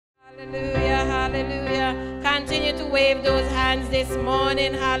Hallelujah, hallelujah. Continue to wave those hands this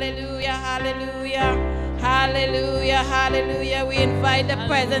morning. Hallelujah, hallelujah. Hallelujah, hallelujah. We invite the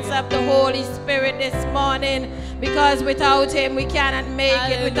presence of the Holy Spirit this morning, because without Him we cannot make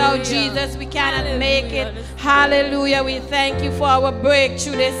it. Without Jesus we cannot make it. Hallelujah. We thank you for our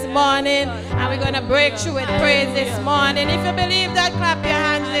breakthrough this morning, and we're going to break through with praise this morning. If you believe that, clap your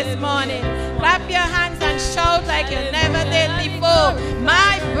hands this morning. Clap your hands and shout like you never did before.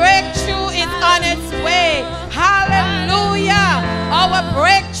 My breakthrough is on its way. Hallelujah. Our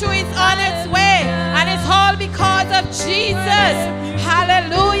breakthrough is on its way, and it's all because of Jesus.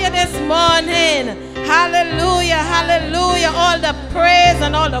 Hallelujah this morning. Hallelujah, hallelujah. All the praise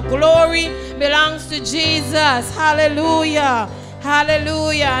and all the glory belongs to Jesus. Hallelujah,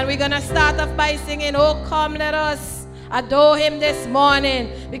 hallelujah. And we're going to start off by singing, "Oh, come, let us adore Him this morning,"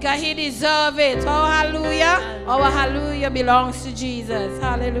 because He deserves it. Oh, hallelujah. Our hallelujah belongs to Jesus.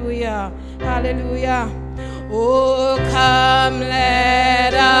 Hallelujah, hallelujah. Oh, come,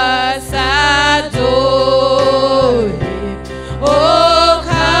 let us adore Him. Oh,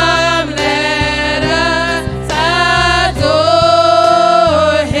 come, let us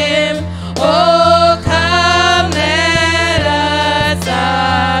adore Him. Oh, come, let us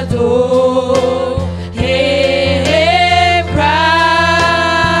adore Him, Christ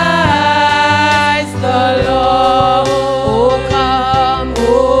the Lord.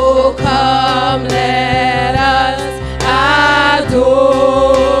 Oh, come, let us adore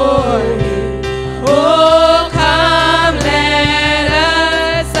Him. Oh, come, let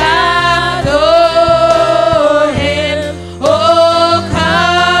us adore Him. Oh,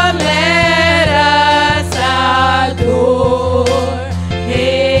 come, let us adore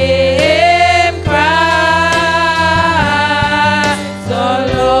Him, Christ the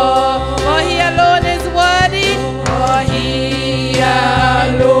Lord. For He alone is worthy. For He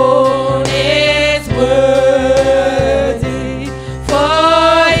alone is worthy.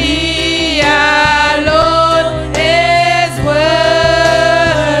 For He alone is worthy.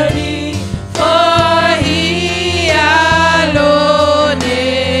 For He alone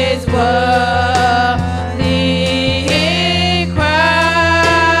is worthy.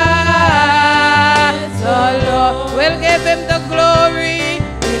 Christ the Lord. We'll give Him the glory.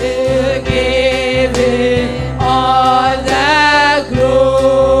 We'll give Him all the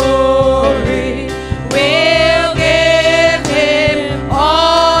glory. We'll give Him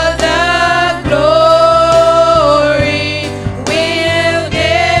all the glory. We'll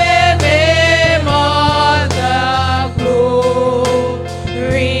give Him all the glory.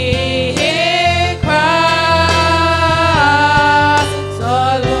 Christ the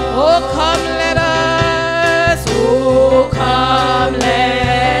Lord. Oh, come, let us. Oh, come,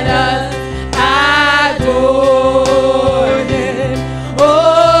 let us adore Him.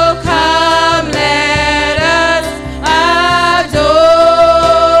 Oh, come, let us adore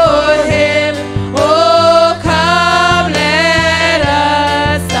Him. Oh, come, let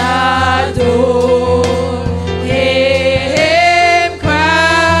us adore Him, Christ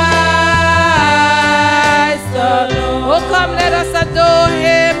the Lord. Oh, come, let us adore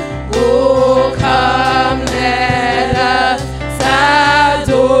Him. Oh, come, let us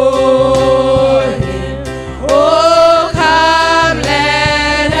adore Him. Oh, come,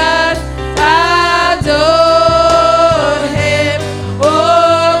 let us adore Him.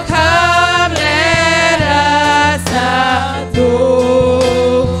 Oh, come, let us adore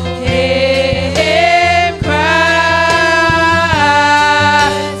Him, Christ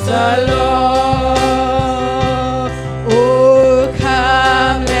the Lord. Oh,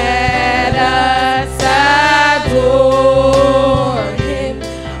 come, let us adore Him.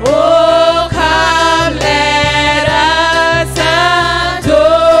 Oh, come, let us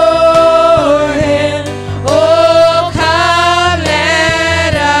adore Him. Oh, come,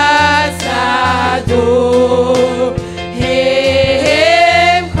 let us adore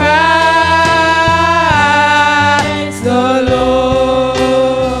Him, Christ the Lord.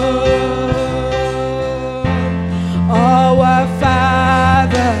 Our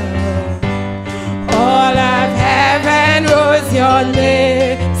Father, all of heaven rose your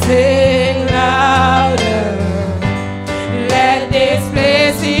name, sing louder. Let this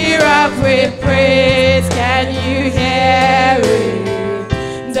place erupt with praise. Can you hear it?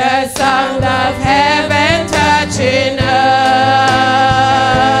 The sound of heaven touching earth.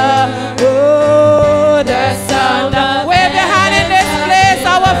 Oh, the sound of. Wave your hand in this place,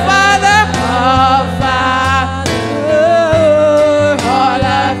 our Father. Our Father, all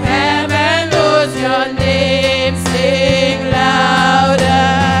of heaven knows your name, sing louder.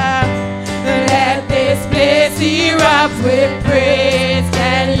 Let this place erupt with praise.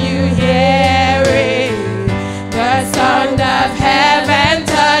 Can you hear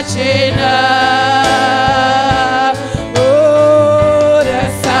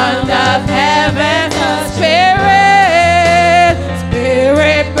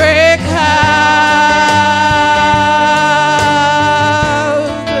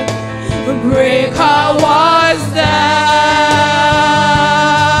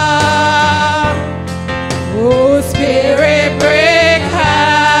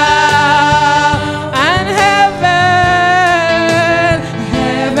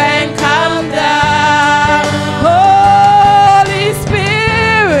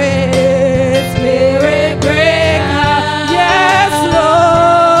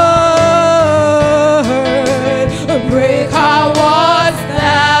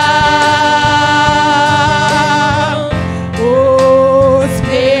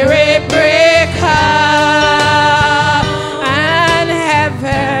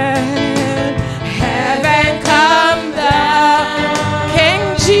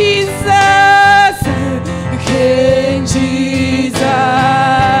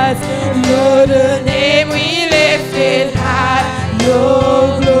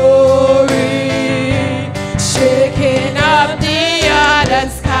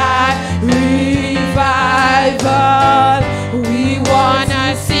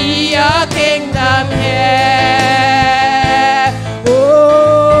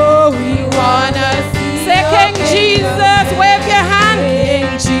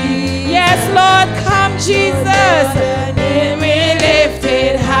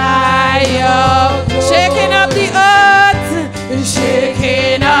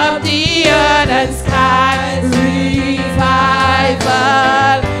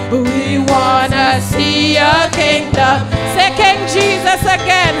your kingdom. Say King Jesus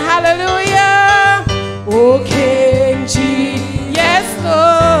again. Hallelujah. Oh, King Jesus. Yes,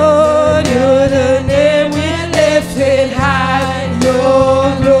 Lord. You're the name we lifted high.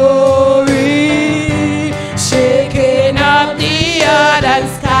 Your glory. Shaking up the earth and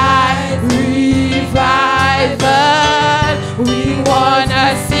sky. Revival. We wanna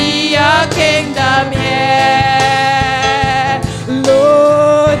see your kingdom here.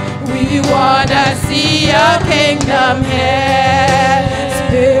 Lord, we wanna see your kingdom here.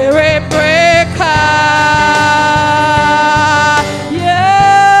 Spirit breaker,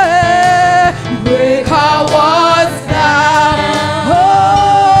 yeah, break our walls down.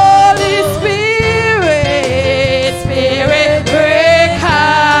 Holy Spirit, Spirit breaker,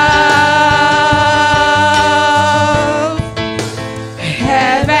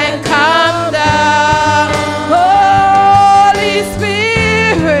 heaven come down. Holy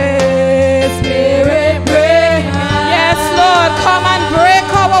Spirit, Spirit breaker, yes Lord, come and break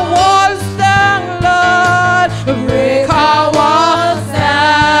our walls down, Lord. Break our walls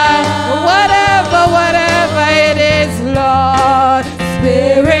down. Whatever it is, Lord.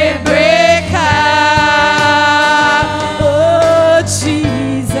 Spirit breaker. Oh,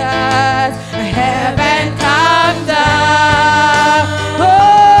 Jesus. Heaven come down.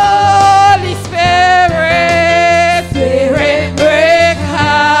 Holy Spirit. Spirit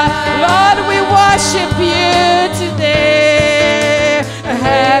breaker. Lord, we worship you today.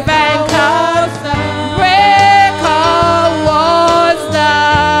 Heaven comes down. Break our walls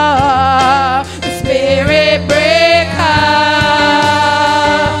down. Spirit breaker.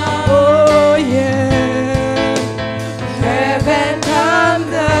 Oh yeah. Heaven come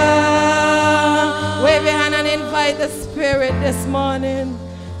down. Wave your hand and invite the Spirit this morning.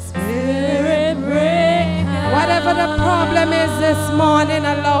 Spirit breaker. Whatever the problem is this morning,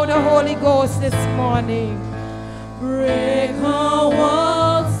 allow the Holy Ghost this morning. Break our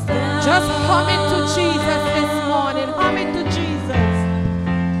walls down. Just hum it to Jesus this morning. Hum it to Jesus.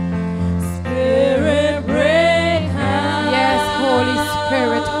 Spirit breaker. Yes, Holy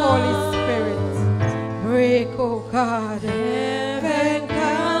Spirit, Holy Spirit. Break, oh God. Heaven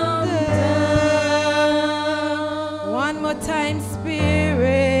come down. One more time,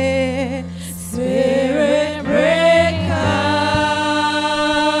 Spirit. Spirit breaker.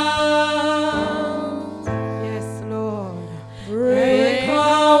 Yes, Lord. Break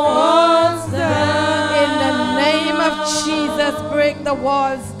our walls down. In the name of Jesus, break the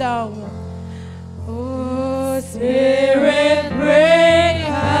walls down. Oh, Spirit breaker.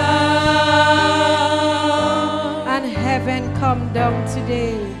 And heaven come down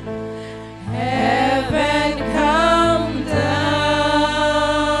today. Heaven come down.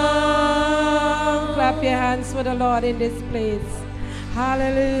 Clap your hands for the Lord in this place.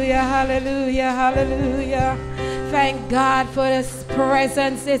 Hallelujah, hallelujah, hallelujah. Thank God for His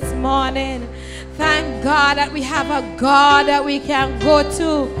presence this morning. Thank God that we have a God that we can go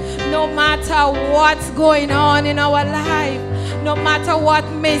to no matter what's going on in our life, no matter what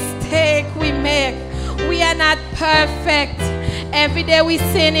mistake we make. We are not perfect. Every day we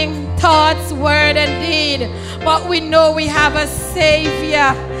sin in thoughts, word, and deed. But we know we have a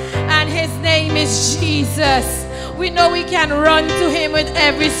Savior, and His name is Jesus. We know we can run to Him with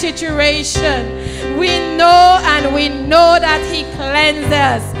every situation. We know that He cleanses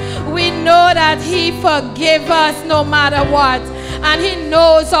us. We know that He forgives us no matter what. And He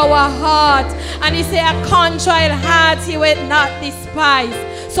knows our heart. And He said, a contrite heart He will not despise.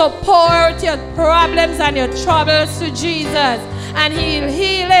 So pour out your problems and your troubles to Jesus. And He'll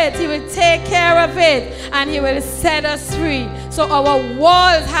heal it. He will take care of it. And He will set us free. So our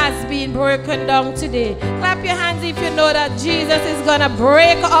walls has been broken down today. Clap your hands if you know that Jesus is going to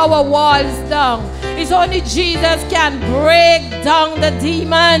break our walls down. It's only Jesus can break down the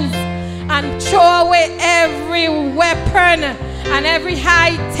demons and throw away every weapon and every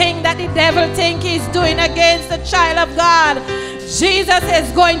high thing that the devil think he's doing against the child of God. Jesus is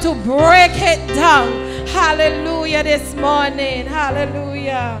going to break it down. Hallelujah this morning.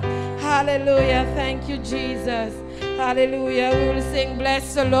 Hallelujah. Hallelujah. Thank you, Jesus. Hallelujah. We will sing,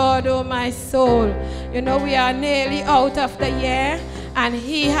 bless the Lord, oh my soul. You know, we are nearly out of the year, and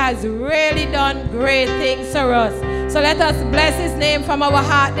He has really done great things for us. So let us bless His name from our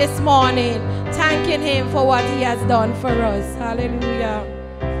heart this morning, thanking Him for what He has done for us. Hallelujah.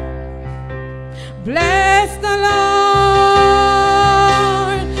 Bless the Lord,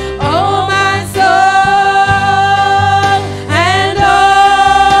 oh my soul.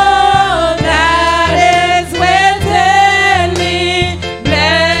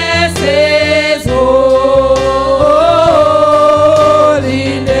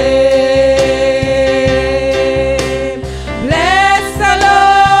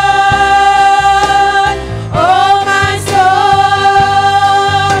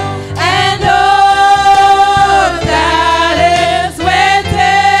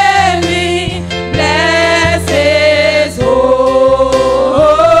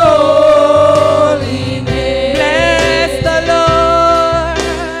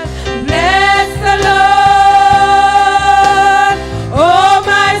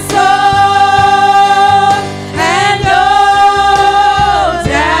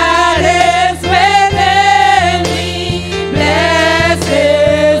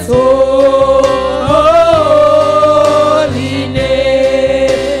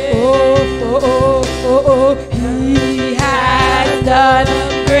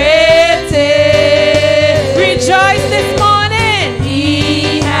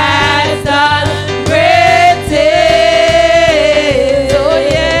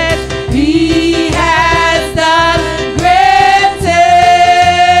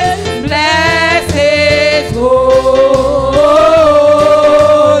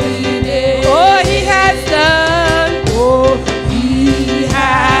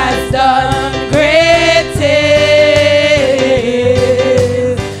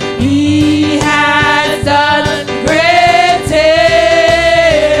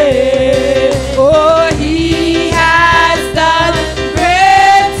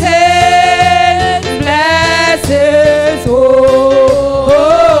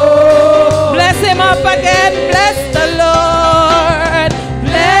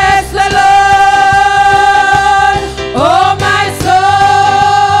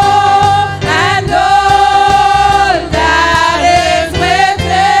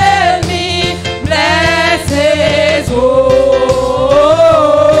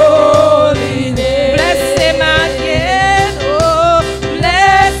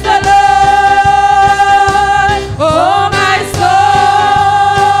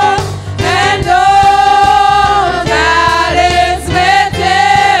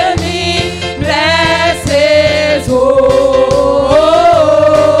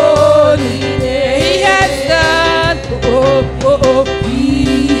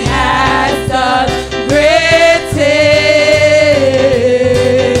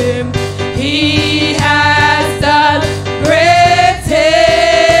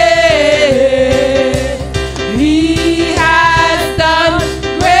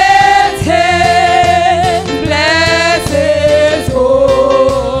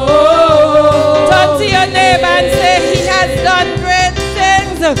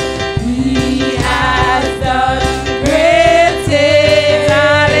 He has done great things.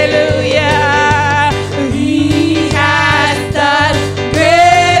 Hallelujah. He has done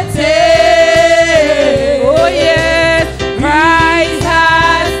great things. Oh yes, Christ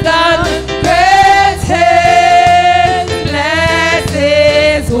has done great things. Bless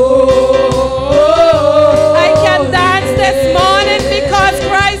His holy. I can dance this morning because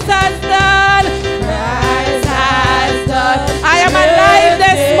Christ has done. Christ has done. I am alive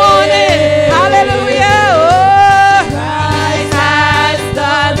this morning. Hallelujah. Oh, Christ has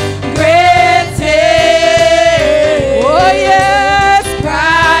done great things. Oh yes,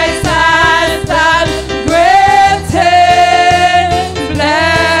 Christ has done great things.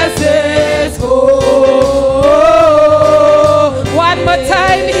 Bless His holy. One more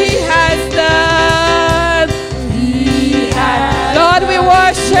time, He has done. He has. Lord, we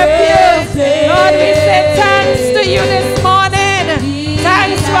worship You. Lord, we say thanks to You this morning.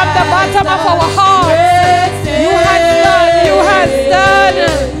 Thanks from the bottom of our hearts. You have done. You have done.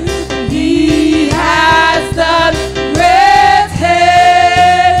 He has done great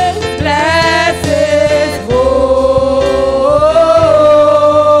things. Bless His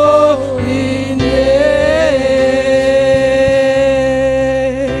holy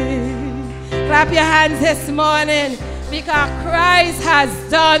name. Clap your hands this morning because Christ has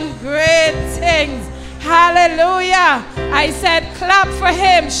done great things. Hallelujah. I said clap for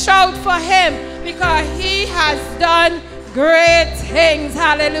Him, shout for Him, because He has done great things.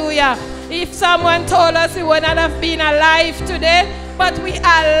 Hallelujah. If someone told us we would not have been alive today, but we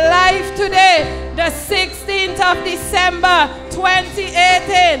are alive today, the 16th of December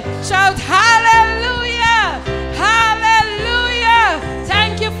 2018. Shout hallelujah. Hallelujah.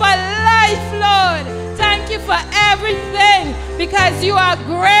 Thank You for life, Lord. Thank You for everything, because You are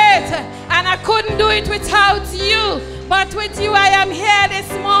great and I couldn't do it without You. But with You I am here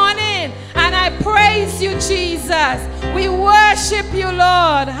this morning and I praise You, Jesus. We worship You,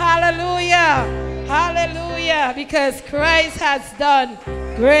 Lord. Hallelujah. Hallelujah. Because Christ has done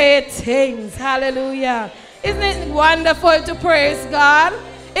great things. Hallelujah. Isn't it wonderful to praise God?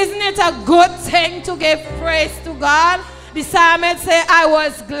 Isn't it a good thing to give praise to God? The psalmist said, I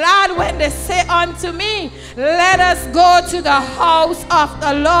was glad when they say unto me, let us go to the house of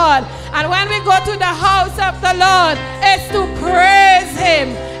the Lord. And when we go to the house of the Lord, it's to praise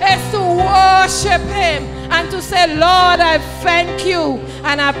Him. It's to worship Him. And to say, Lord, I thank You.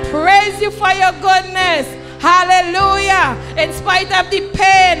 And I praise You for Your goodness. Hallelujah. In spite of the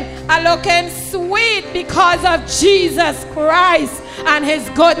pain, I'm looking sweet because of Jesus Christ and His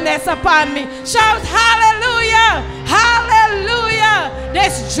goodness upon me. Shout hallelujah. Hallelujah.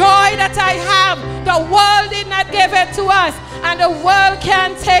 This joy that I have, the world did not give it to us, and the world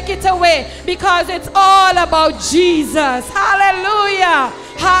can't take it away because it's all about Jesus. Hallelujah.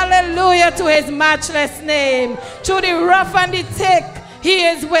 Hallelujah to His matchless name. Through the rough and the thick, He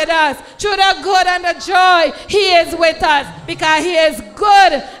is with us. Through the good and the joy, He is with us, because He is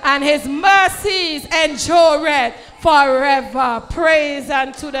good and His mercies endure forever. Praise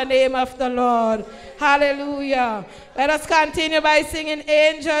unto the name of the Lord. Hallelujah. Let us continue by singing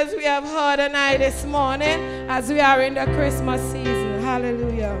Angels We Have Heard a Night this morning as we are in the Christmas season.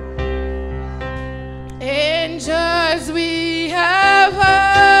 Hallelujah. Angels we have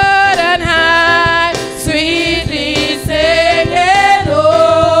heard and high, sweetly singing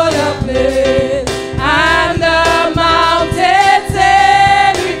o'er the place, and the mountains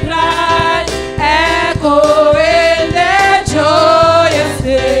in reply, echoing their joyous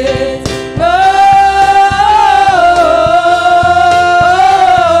hymns.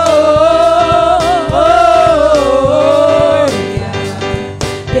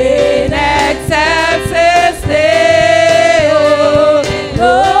 In excelsis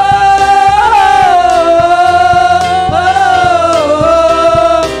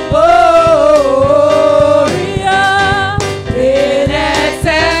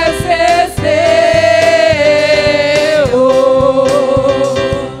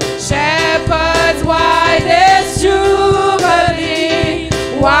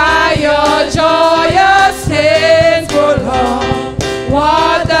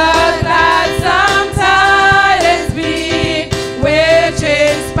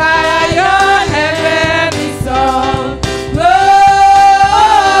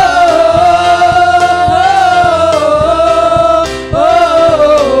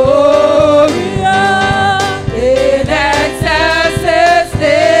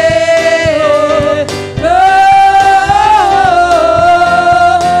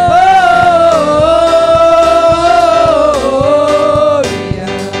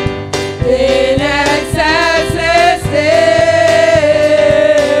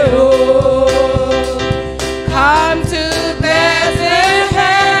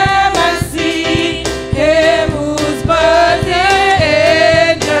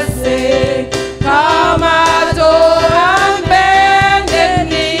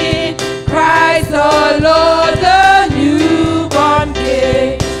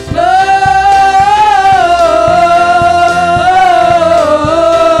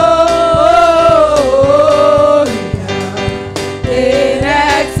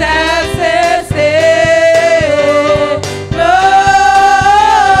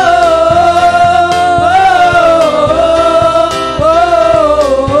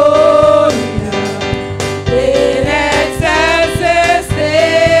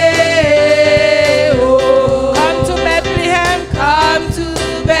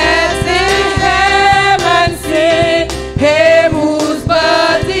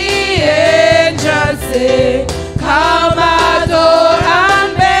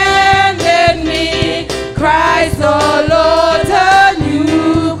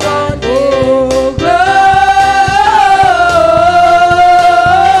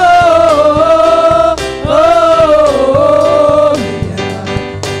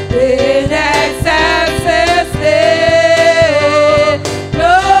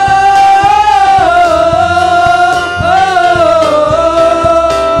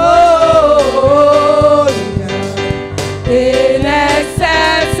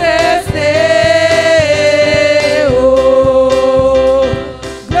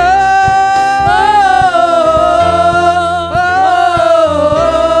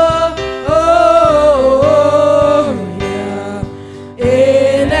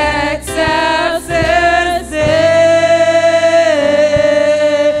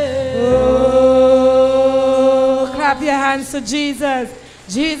belongs to Jesus.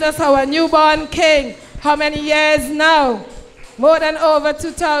 Jesus, our newborn King. How many years now? More than over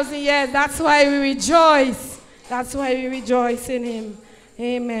 2,000 years. That's why we rejoice. That's why we rejoice in him.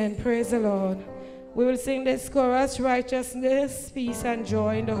 Amen. Praise the Lord. We will sing this chorus, righteousness, peace, and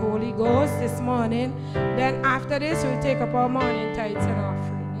joy in the Holy Ghost this morning. Then after this, we'll take up our morning tithes and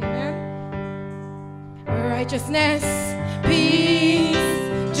offering. Amen. Righteousness, peace,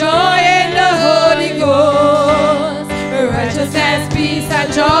 joy in the Holy Ghost. Righteousness, peace,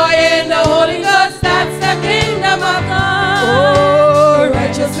 and joy in the Holy Ghost. That's the kingdom of God. Oh,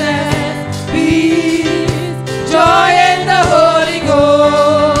 righteousness, peace, joy in the Holy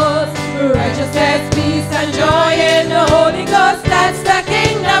Ghost. Righteousness, peace, and joy in the Holy Ghost. That's the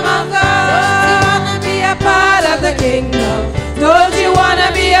kingdom of God. Don't you wanna be a part of the kingdom? Don't you wanna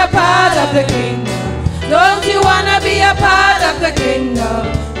be a part of the kingdom? Don't you wanna be a part of the kingdom?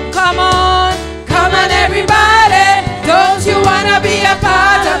 Come on everybody. Don't you wanna be a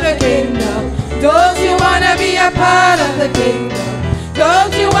part of the kingdom? Don't you wanna be a part of the kingdom?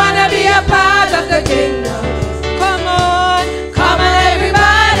 Don't you wanna be a part of the kingdom? Come on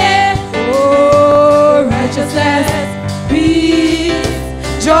everybody. Oh, righteousness, peace,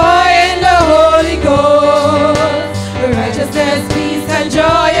 joy in the Holy Ghost. Righteousness, peace, and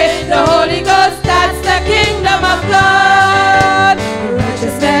joy in the Holy Ghost. That's the kingdom of God.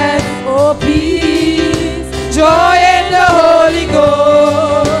 Righteousness, oh, peace, joy in the Holy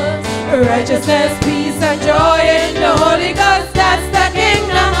Ghost. Righteousness, peace, and joy in the Holy Ghost. That's the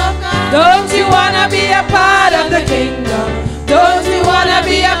kingdom of God. Don't you wanna be a part of the kingdom? Don't you wanna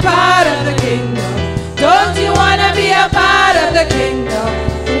be a part of the kingdom? Don't you wanna be a part of the kingdom?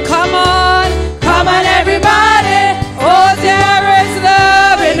 Come on everybody. Oh, there is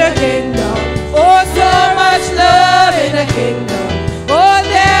love in the kingdom. Oh, so much love in the kingdom. Oh,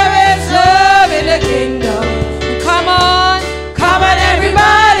 there is love in the kingdom. Come on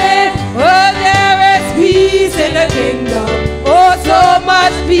everybody. Oh, there is peace in the kingdom. Oh, so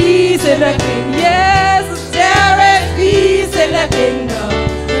much peace in the kingdom. Yes, there is peace in the kingdom.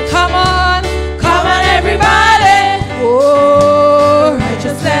 Come on everybody. Oh,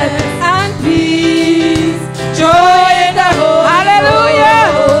 righteousness and peace, joy in the Holy Ghost. Hallelujah.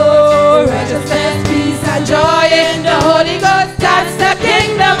 Oh, righteousness, peace, and joy in the Holy Ghost. That's the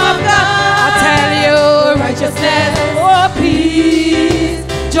kingdom of God. I tell you, righteousness, oh, peace,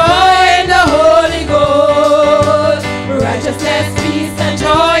 joy in the Holy Ghost. Righteousness, peace, and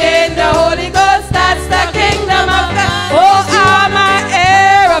joy in the Holy Ghost. That's the kingdom of God. Oh, I'm an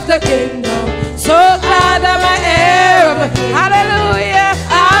heir of the kingdom. So glad I'm an heir of the kingdom. Hallelujah.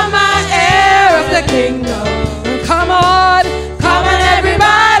 I'm an heir of the kingdom. Come on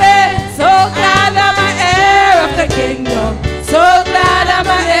everybody. So glad I'm an heir of the kingdom. So glad I'm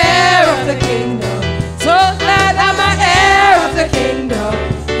an heir of the kingdom. So glad I'm an heir of the kingdom.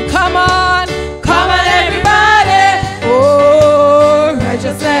 Come on everybody. Oh,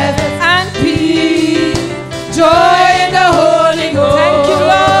 righteousness and peace, joy in the Holy Ghost. Thank you,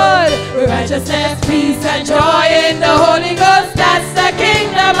 Lord. Righteousness, peace, and joy in the Holy Ghost. That's the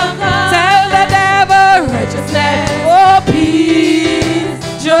kingdom of God. Tell the devil, righteousness, oh,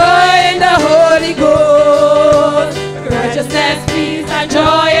 peace, joy in the Holy Ghost. Righteousness, peace, and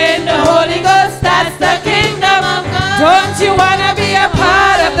joy in the Holy Ghost. That's the kingdom of God. Don't you wanna be a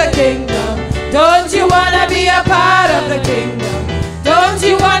part of the kingdom? Don't you wanna be a part of the kingdom? Don't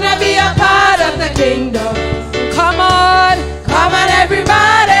you wanna be a part of the kingdom? Come on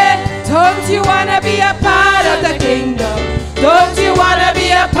everybody. Don't you wanna be a part of the kingdom? Don't you wanna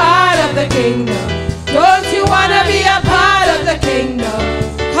be a part of the kingdom? Don't you wanna be a part of the kingdom?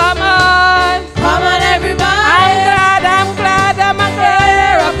 Come on everybody. I'm glad I'm an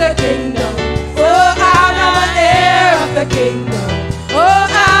heir of the kingdom. Oh, I'm an heir of the kingdom. Oh,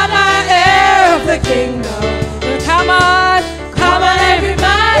 I'm an heir of the kingdom. Come on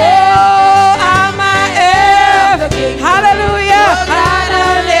everybody. Oh, I'm an heir of the kingdom. Hallelujah. I'm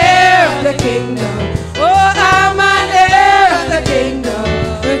an heir of the kingdom. Oh, I'm an heir of the kingdom.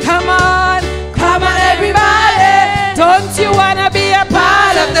 Come on everybody. Don't you wanna be a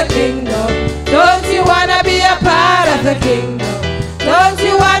part of the kingdom? Don't you wanna be a part of the kingdom? Don't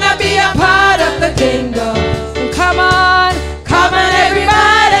you wanna be a part of the kingdom? Come on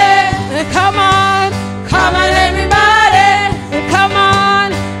everybody. Come on everybody. Come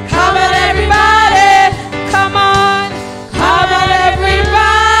on everybody. Come on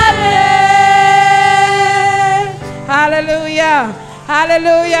everybody. Hallelujah.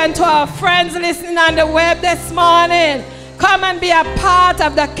 Hallelujah. And to our friends listening on the web this morning, come and be a part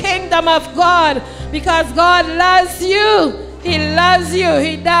of the kingdom of God, because God loves you. He loves you.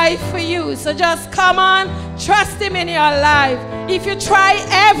 He died for you. So just come on, Trust him in your life. If you try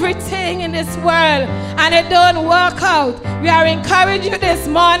everything in this world and it don't work out, we are encouraging you this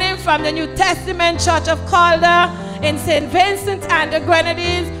morning from the New Testament Church of Calder in St. Vincent and the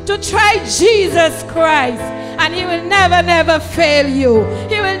Grenadines to try Jesus Christ, and he will never, never fail you.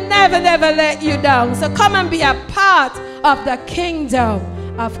 He will never, never let you down. So come and be a part of the kingdom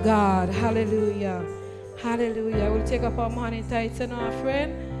of God. Hallelujah. Hallelujah. We'll take up our morning tithes and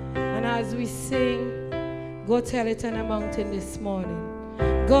offering, and as we sing, go tell it on the mountain this morning.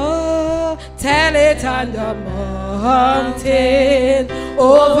 Go tell it on the mountain,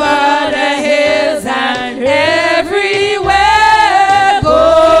 over the hills and everywhere.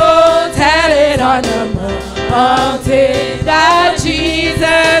 Go tell it on the mountain that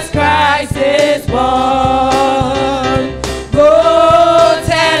Jesus Christ is born. Go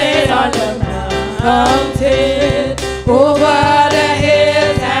tell it on the mountain, over the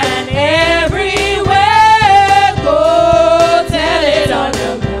hills and everywhere. Go tell it on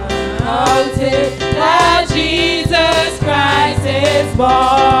the mountain that Jesus Christ is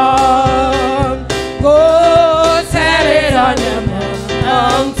born. Go tell it on the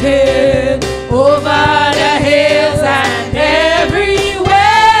mountain, over the hills and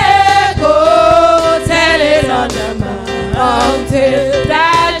everywhere. Go tell it on the mountain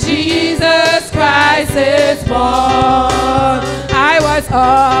that Jesus Christ is born. I was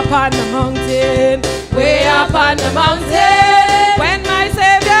up on the mountain, way up on the mountain, when my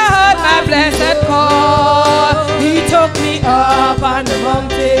Savior heard my blessed call. He took me up on the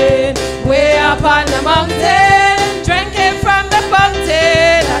mountain, way up on the mountain, drinking from the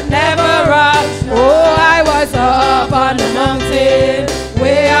fountain that never runs. Oh, I was up on the mountain,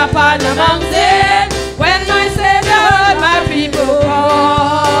 way up on the mountain, when my Savior heard my people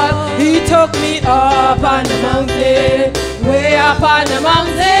call. He took me up on the mountain, way up on the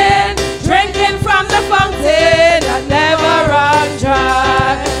mountain, drinking from the fountain that never runs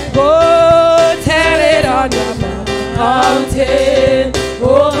dry. Go tell it on the mountain,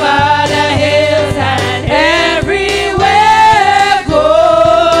 over the hills and everywhere.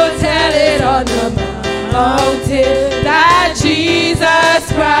 Go tell it on the mountain that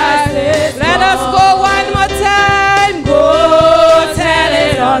Jesus Christ is born. Let us go one more time. Go tell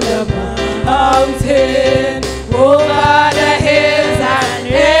it on the mountain, over the hills and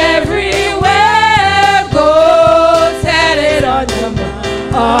everywhere. Go tell it on the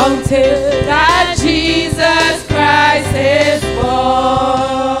mountain that Jesus Christ is born.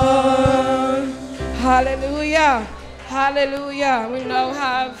 Hallelujah. Hallelujah. We now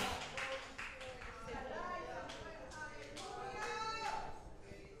have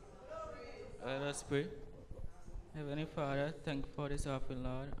let us pray. Heavenly Father, thank you for this offering,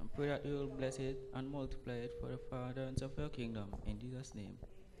 Lord, and pray that you will bless it and multiply it for the furtherance of your kingdom. In Jesus' name.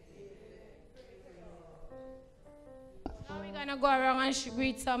 Now we're going to go around and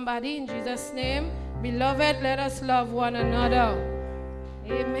greet somebody in Jesus' name. Beloved, let us love one another.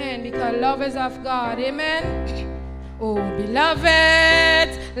 Amen. Because love is of God. Amen. Oh, beloved,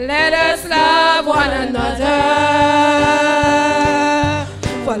 let us love one another.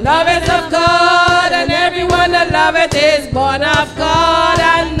 For love is of God, and everyone that loveth is born of God,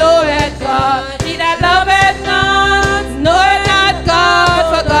 and knoweth God. He that loveth not, knoweth not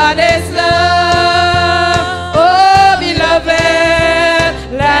God, for God is love. Oh, beloved,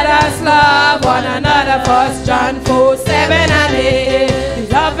 let us love one another. 1 John 4:7 and 8.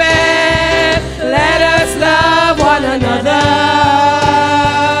 Beloved, let us love one another.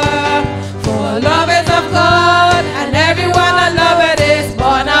 For love is of God, and everyone that loveth is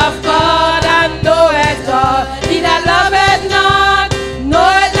born of God, and knoweth God. He that loveth not,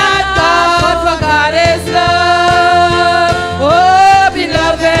 knoweth not God, for God is love. Oh,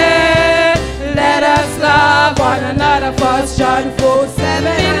 beloved, let us love one another. 1 John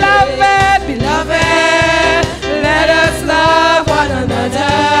 4:7. Beloved, beloved, let us love one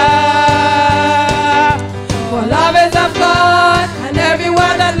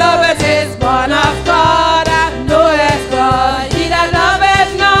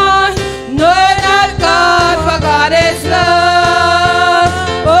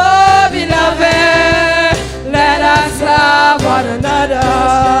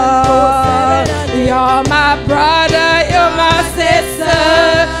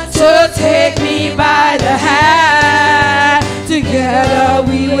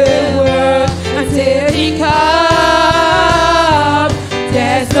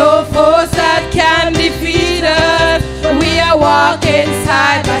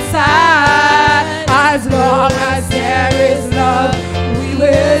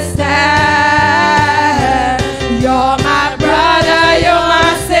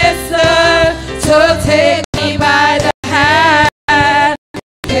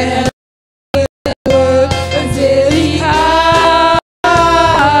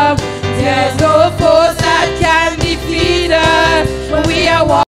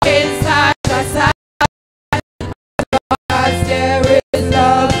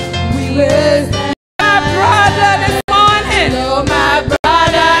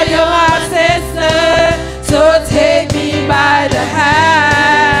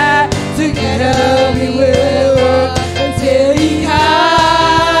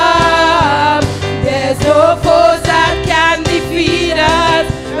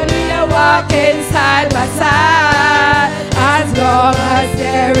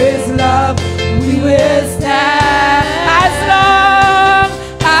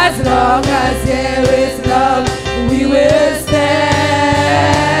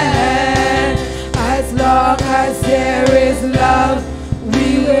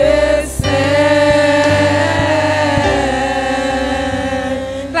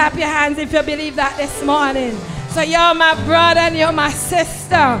clap your hands if you believe that this morning. So you're my brother and you're my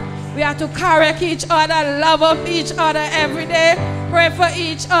sister. We have to correct each other, love up each other every day, pray for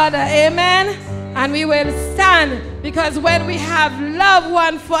each other. Amen. And we will stand, because when we have love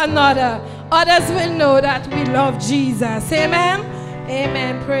one for another, others will know that we love Jesus. Amen.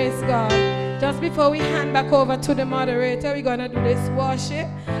 Amen. Praise God. Just before we hand back over to the moderator, we're going to do this worship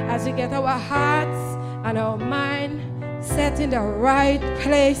as we get our hearts and our mind set in the right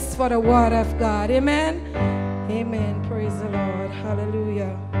place for the word of God. Amen. Amen. Praise the Lord.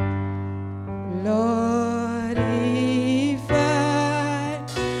 Hallelujah. Lord, if I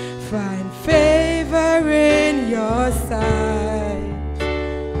find favor in your sight,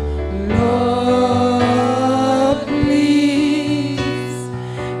 Lord, please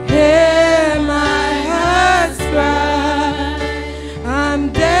hear my heart's cry. I'm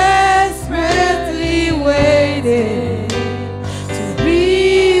desperately waiting to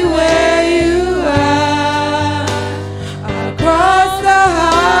be where you are, across the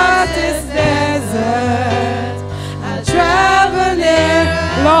hottest desert. I'll travel there,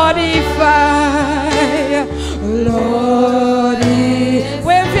 Lord, if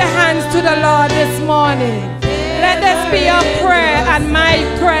wave your hands to the Lord this morning. Let this be your prayer and my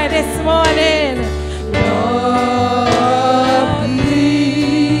prayer this morning. Lord,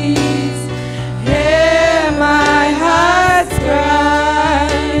 please hear my heart's cry.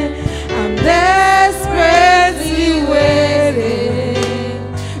 I'm desperately waiting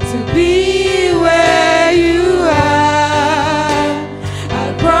to be where you are.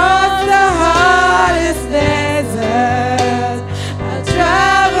 I'll cross the hardest desert. I'll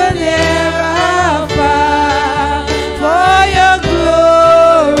travel near or far for your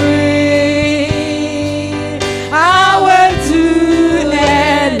glory. I will do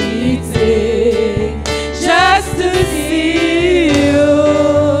anything just to see you,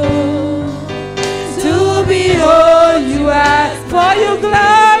 to behold you as for your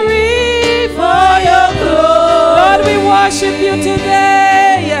glory, for your glory. Lord, we worship you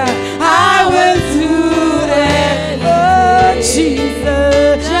today. I will do it, oh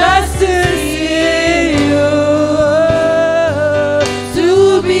Jesus, just to see you, to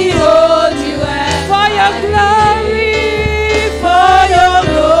behold you as for your glory, for your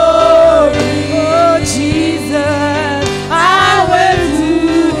glory, oh Jesus. I will do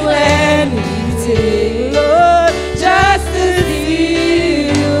anything, Lord, just to see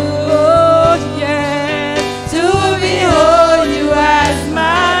you, oh yeah, to behold you as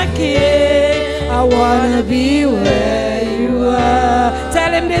my King. I wanna be where you are.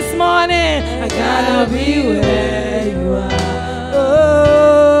 Tell him this morning, I gotta be where you are.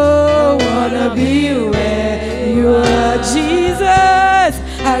 Oh, I wanna be where you are, Jesus.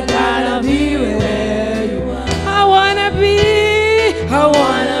 I gotta be where you are. I wanna be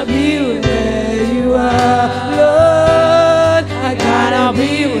where you are, Lord. I gotta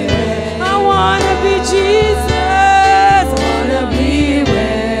be where I wanna be, Jesus. I wanna be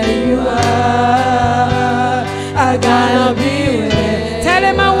where you are. I gotta be where. Tell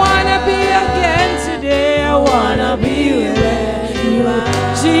him I wanna be again today. I wanna be where you are,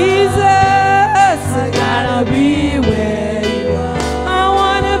 Jesus. I gotta be where you are. I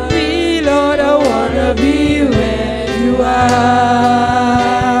wanna be, Lord. I wanna be where you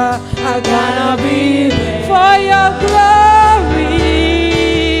are. I gotta be for your glory,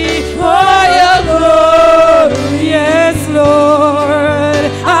 for your glory, yes, Lord.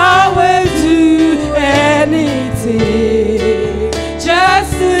 I will do anything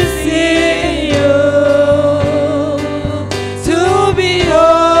just to see you, to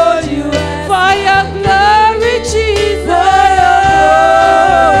behold you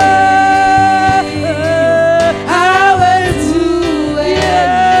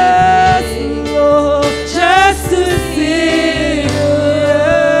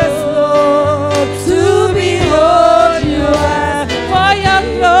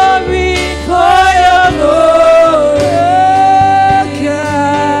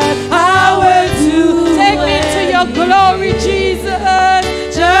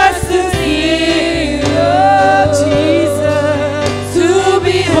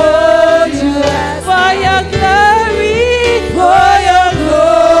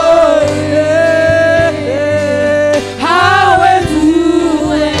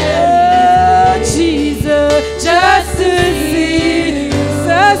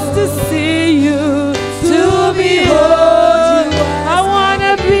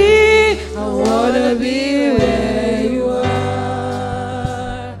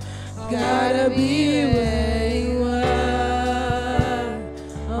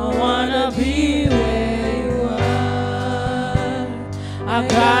I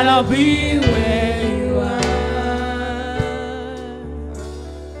gotta be where you are.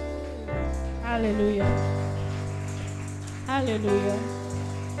 Hallelujah. Hallelujah.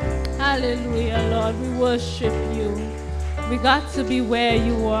 Hallelujah, Lord. We worship you. We got to be where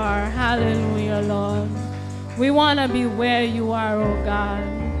you are. Hallelujah, Lord. We want to be where you are, oh God.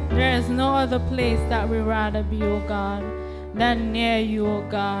 There is no other place that we'd rather be, oh God, than near you, oh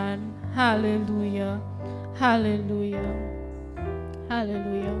God. Hallelujah. Hallelujah.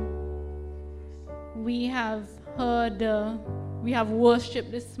 Hallelujah. We have heard, we have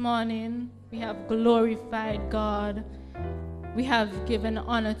worshiped this morning. We have glorified God. We have given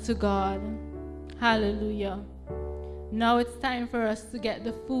honor to God. Hallelujah. Now it's time for us to get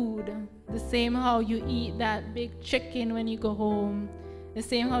the food. The same how you eat that big chicken when you go home. The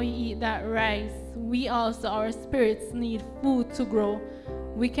same how you eat that rice. We also, our spirits need food to grow.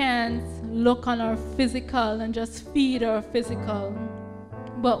 We can't look on our physical and just feed our physical.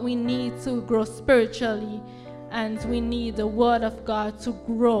 But we need to grow spiritually. And we need the word of God to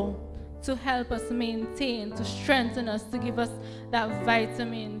grow, to help us maintain, to strengthen us, to give us that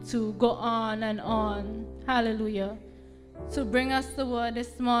vitamin to go on and on. Hallelujah. To bring us the word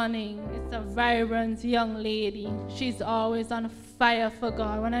this morning, it's a vibrant young lady. She's always on fire for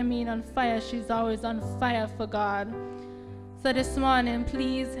God. When I mean on fire, she's always on fire for God. So this morning,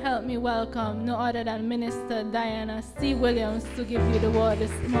 please help me welcome no other than Minister Diana C. Williams to give you the word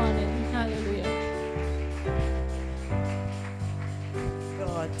this morning. Hallelujah.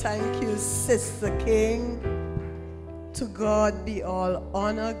 Thank you, Sister King. To God be all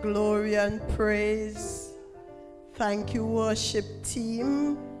honor, glory, and praise. Thank you, worship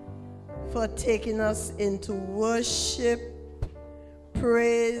team, for taking us into worship.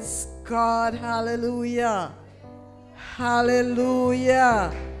 Praise God. Hallelujah.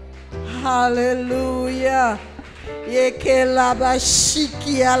 Hallelujah. Hallelujah. Eke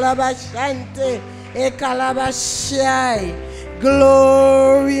labashiki alabashante. Ekalabashai.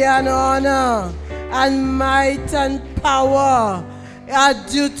 Glory and honor and might and power are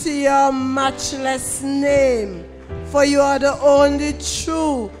due to your matchless name. For you are the only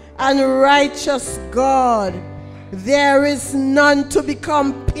true and righteous God. There is none to be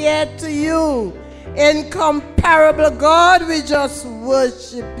compared to you. Incomparable God, we just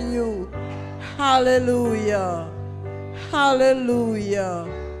worship you. Hallelujah. Hallelujah.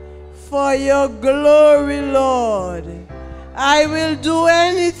 For your glory, Lord, I will do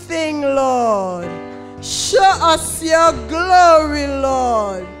anything, Lord. Show us your glory,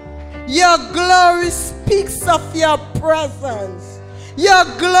 Lord. Your glory speaks of your presence. Your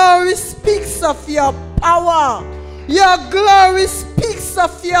glory speaks of your power. Your glory speaks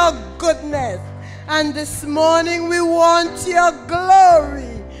of your goodness. And this morning we want your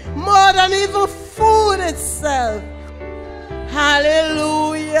glory more than even food itself.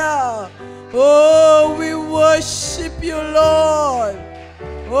 Hallelujah. Oh, we worship you, Lord.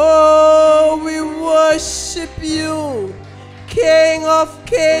 Oh, we worship you, King of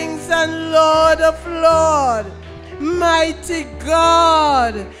kings and Lord of lords. Mighty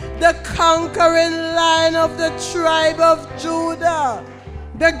God, the conquering Lion of the tribe of Judah,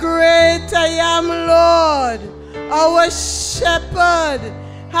 the great I am, Lord, our shepherd,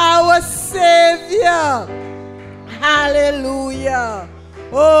 our Savior. Hallelujah.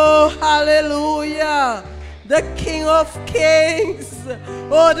 Oh, hallelujah. The King of kings.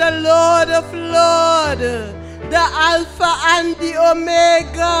 Oh, the Lord of lords. The Alpha and the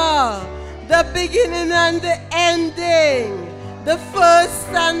Omega. The beginning and the ending. The first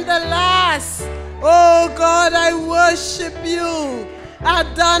and the last. Oh, God, I worship you.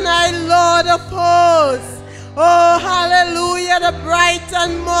 Adonai, Lord of hosts. Oh, hallelujah, the bright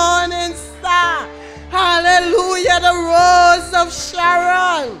and morning star. Hallelujah, the rose of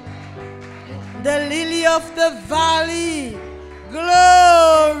Sharon, the lily of the valley.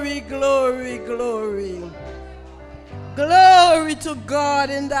 Glory, glory, glory. Glory to God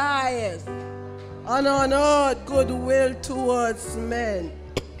in the highest, and on earth goodwill towards men.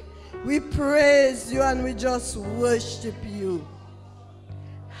 We praise you and we just worship you.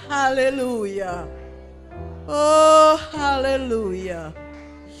 Hallelujah. Oh, hallelujah.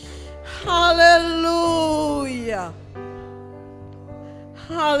 Hallelujah.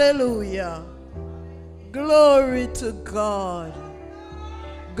 Hallelujah. Glory to God.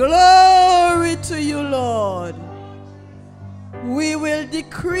 Glory to you, Lord. We will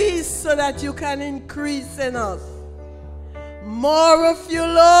decrease so that you can increase in us. More of you,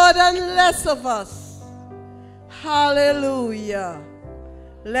 Lord, and less of us. Hallelujah.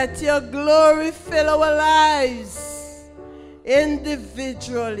 Let your glory fill our lives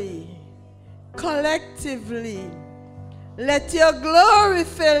individually, collectively. Let your glory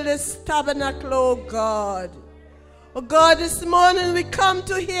fill this tabernacle, oh God. Oh God, this morning we come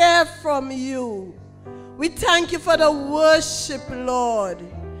to hear from you. We thank you for the worship, Lord.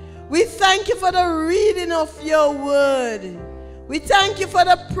 We thank you for the reading of your word. We thank you for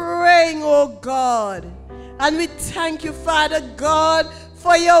the praying, oh God. And we thank you, Father God,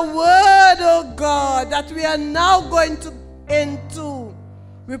 for your word, oh God, that we are now going to into.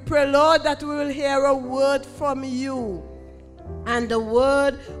 We pray, Lord, that we will hear a word from you. And the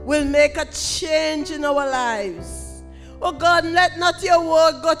word will make a change in our lives. Oh God, let not your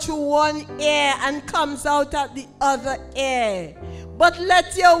word go through one ear and comes out at the other ear. But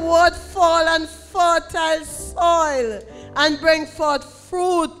let your word fall on fertile soil and bring forth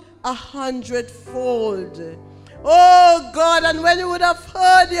fruit 100-fold. Oh God, and when we would have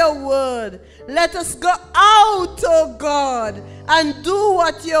heard your word, let us go out, oh God, and do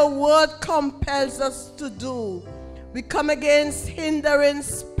what your word compels us to do. We come against hindering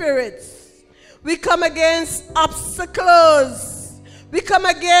spirits. We come against obstacles. We come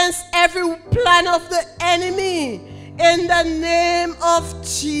against every plan of the enemy in the name of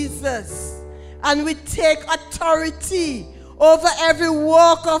Jesus. And we take authority over every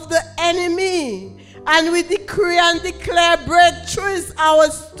work of the enemy. And we decree and declare breakthrough is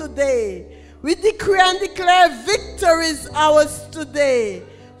ours today. We decree and declare victory is ours today.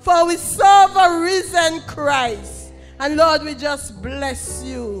 For we serve a risen Christ. And Lord, we just bless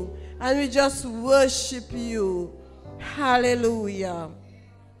you. And we just worship you. Hallelujah.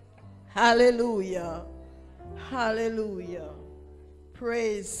 Hallelujah. Hallelujah.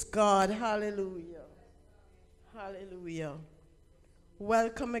 Praise God. Hallelujah. Hallelujah.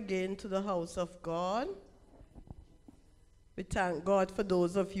 Welcome again to the house of God. We thank God for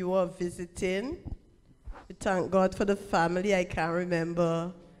those of you who are visiting. We thank God for the family. I can't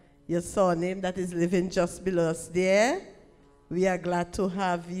remember your surname that is living just below us there. We are glad to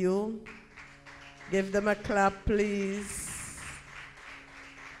have you. Give them a clap, please.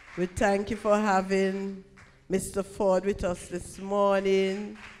 We thank you for having Mr. Ford with us this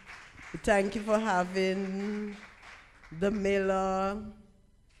morning. We thank you for having the Millers,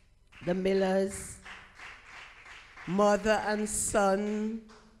 mother and son.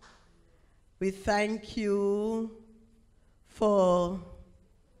 We thank you for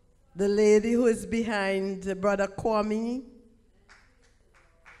the lady who is behind Brother Kwame.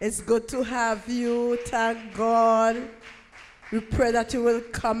 It's good to have you. Thank God. We pray that you will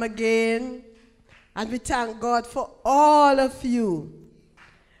come again. And we thank God for all of you.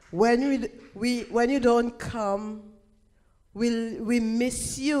 When you don't come, we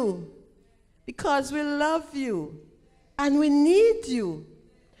miss you because we love you and we need you.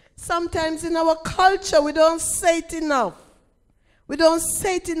 Sometimes in our culture, we don't say it enough. We don't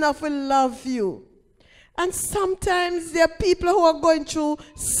say it enough, we love you. And sometimes there are people who are going through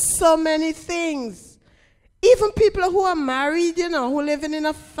so many things. Even people who are married, you know, who live in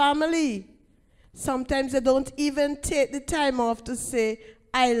a family. Sometimes they don't even take the time off to say,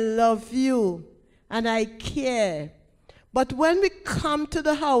 I love you and I care. But when we come to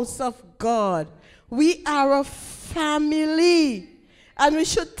the house of God, we are a family. And we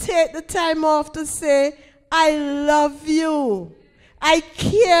should take the time off to say, I love you. I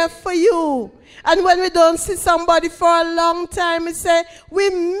care for you. And when we don't see somebody for a long time, we say, we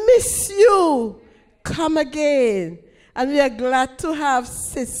miss you. Come again. And we are glad to have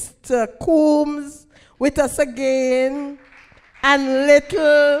Sister Coombs with us again. And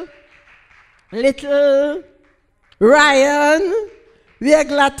little Ryan. We are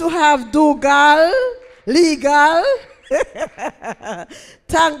glad to have Dougal, Legal.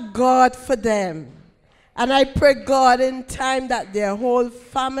 Thank God for them. And I pray God in time that their whole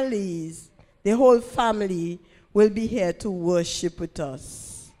family will be here to worship with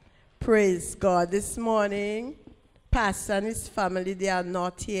us. Praise God. This morning, Pastor and his family, they are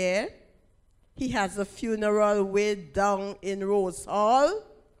not here. He has a funeral way down in Rose Hall.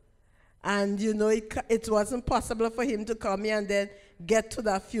 And you know, it wasn't possible for him to come here and then get to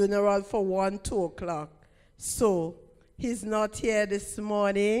that funeral for 1, 2 o'clock. So he's not here this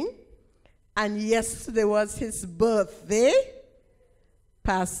morning. And yesterday was his birthday.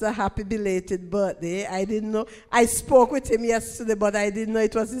 Pastor, happy belated birthday. I didn't know. I spoke with him yesterday, but I didn't know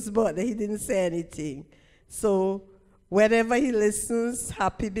it was his birthday. He didn't say anything. So whenever he listens,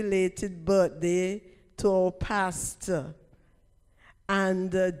 happy belated birthday to our pastor.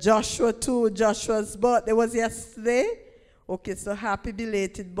 And Joshua too. Joshua's birthday was yesterday. Okay, so happy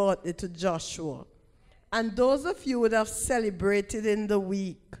belated birthday to Joshua. And those of you who would have celebrated in the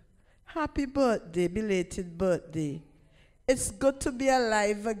week, happy birthday, belated birthday. It's good to be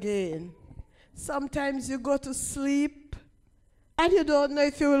alive again. Sometimes you go to sleep And you don't know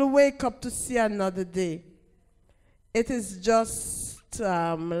if you will wake up to see another day. It is just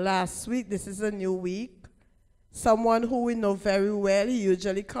last week. This is a new week. Someone who we know very well. He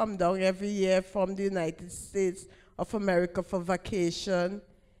usually comes down every year from the United States of America for vacation.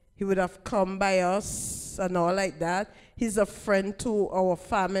 He would have come by us and all like that. He's a friend to our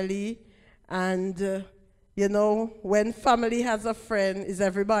family. And, you know, when family has a friend, it's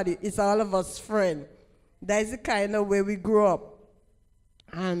everybody. It's all of us friends. That is the kind of way we grew up.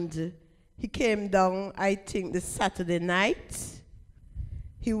 And he came down, I think, the Saturday night.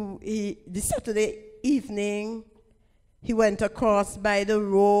 The Saturday evening, he went across by the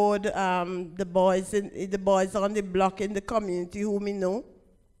road. The boys on the block in the community whom he knew.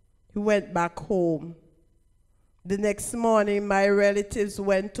 He went back home. The next morning, my relatives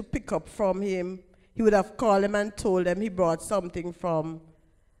went to pick up from him. He would have called them and told them he brought something from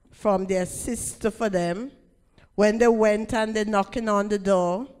their sister for them. When they went and they knocking on the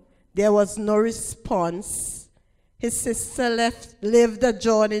door, there was no response. His sister lived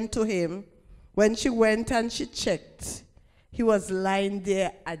adjoining to him. When she went and she checked, he was lying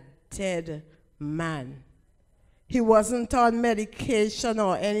there a dead man. He wasn't on medication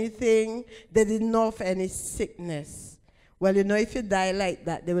or anything. They didn't know of any sickness. Well, you know, if you die like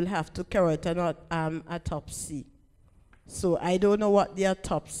that, they will have to carry out an autopsy. So I don't know what the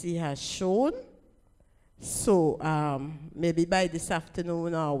autopsy has shown. So maybe by this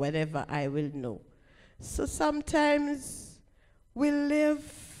afternoon or whenever I will know. So sometimes we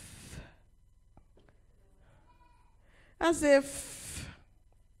live as if,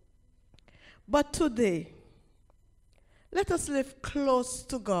 but today, let us live close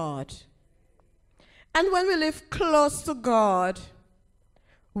to God. And when we live close to God,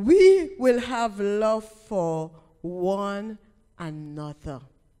 we will have love for one another.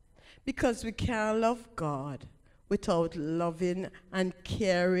 Because we can't love God without loving and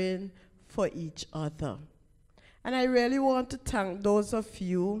caring for each other. And I really want to thank those of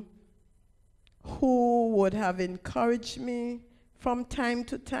you who would have encouraged me from time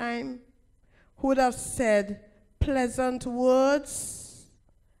to time, who would have said pleasant words.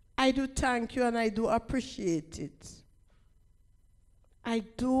 I do thank you and I do appreciate it. I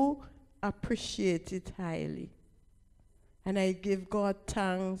do appreciate it highly. And I give God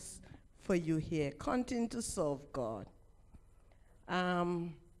thanks for you here. Continue to serve God.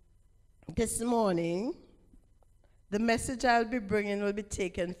 This morning, the message I'll be bringing will be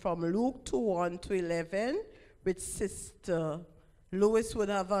taken from Luke 2:1-11, which Sister Lewis would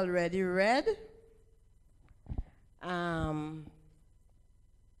have already read.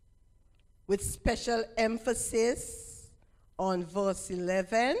 With special emphasis on verse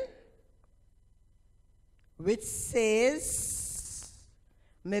 11, which says,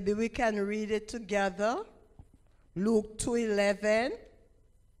 maybe we can read it together. Luke 2:11,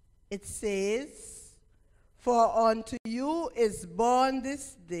 it says, "For unto you is born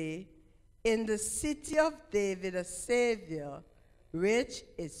this day in the city of David a Savior, which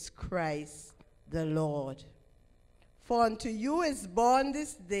is Christ the Lord. For unto you is born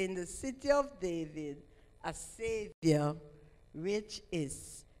this day in the city of David a Savior, which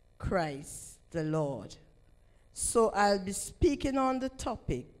is Christ the Lord." So I'll be speaking on the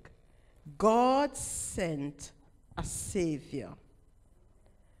topic, God sent a Savior.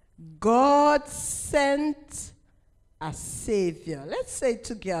 God sent a Savior. Let's say it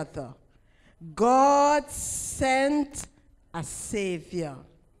together. God sent a Savior.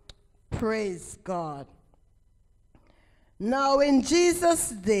 Praise God. Now in Jesus'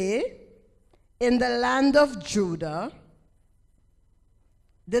 day, in the land of Judah,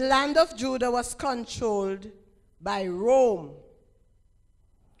 the land of Judah was controlled by Rome.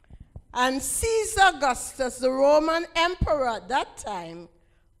 And Caesar Augustus, the Roman emperor at that time,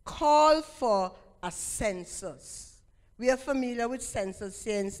 called for a census. We are familiar with census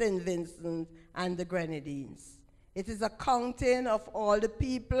here in St. Vincent and the Grenadines. It is a counting of all the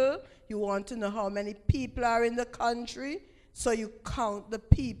people. You want to know how many people are in the country, so you count the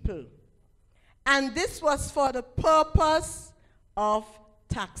people. And this was for the purpose of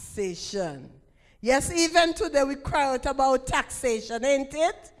taxation. Yes, even today we cry out about taxation, ain't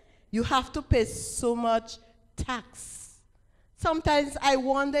it? You have to pay so much tax. Sometimes I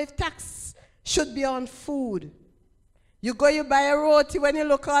wonder if tax should be on food. You go, you buy a roti, when you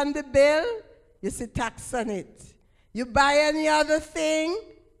look on the bill, you see tax on it. You buy any other thing,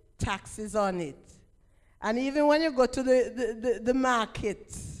 tax is on it. And even when you go to the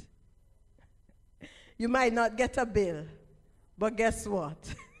market, you might not get a bill. But guess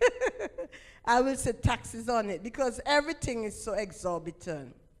what? I will say taxes on it because everything is so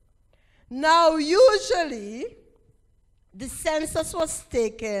exorbitant. Now, usually, the census was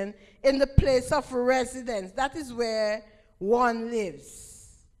taken in the place of residence. That is where one lives.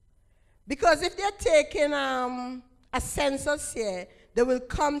 Because if they're taking a census here, they will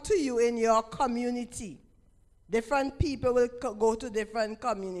come to you in your community. Different people will go to different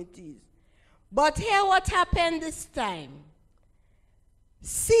communities. But here what happened this time.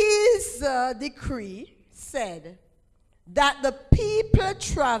 Caesar's decree said that the people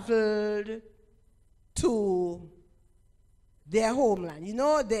traveled to their homeland. You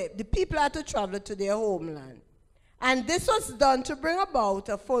know, the people had to travel to their homeland. And this was done to bring about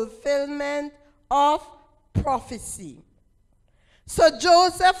a fulfillment of prophecy. So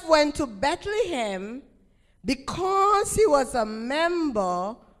Joseph went to Bethlehem because he was a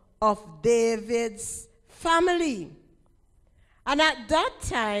member of David's family. And at that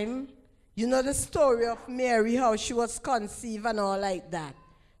time, you know the story of Mary, how she was conceived and all like that.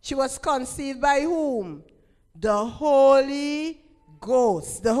 She was conceived by whom? The Holy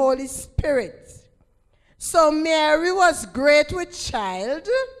Ghost, the Holy Spirit. So Mary was great with child,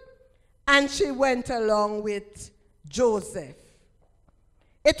 and she went along with Joseph.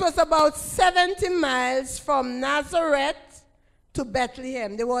 It was about 70 miles from Nazareth to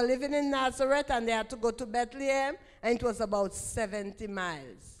Bethlehem. They were living in Nazareth, and they had to go to Bethlehem, and it was about 70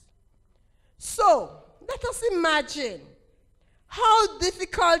 miles. So, let us imagine how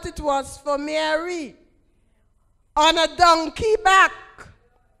difficult it was for Mary on a donkey back,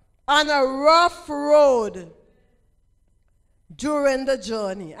 on a rough road during the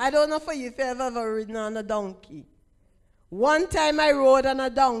journey. I don't know for you if you've ever ridden on a donkey. One time I rode on a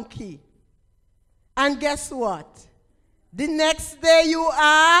donkey, and guess what? The next day you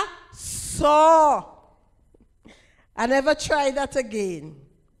are sore. I never tried that again.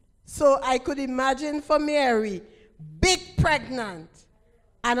 So I could imagine for Mary, big pregnant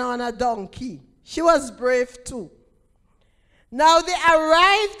and on a donkey. She was brave too. Now they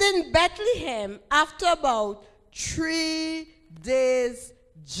arrived in Bethlehem after about 3 days'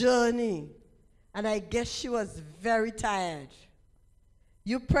 journey. And I guess she was very tired.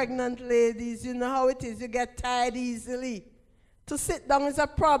 You pregnant ladies, you know how it is. You get tired easily. To sit down is a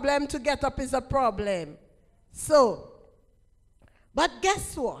problem. To get up is a problem. So, but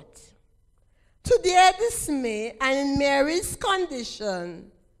guess what? To their dismay and in Mary's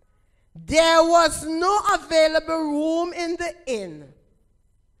condition, there was no available room in the inn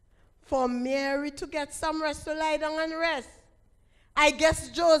for Mary to get some rest, to lie down and rest. I guess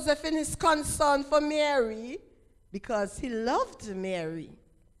Joseph, in his concern for Mary, because he loved Mary,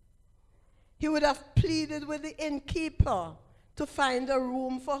 he would have pleaded with the innkeeper to find a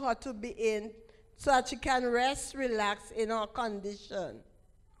room for her to be in so that she can rest, relax in her condition.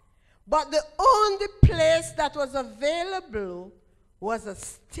 But the only place that was available was a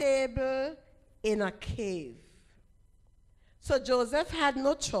stable in a cave. So Joseph had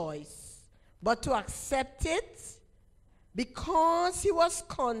no choice but to accept it because he was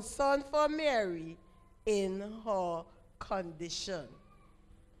concerned for Mary in her condition.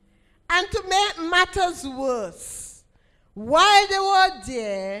 And to make matters worse, while they were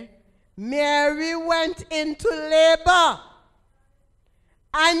there, Mary went into labor.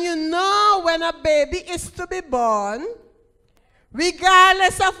 And you know, when a baby is to be born,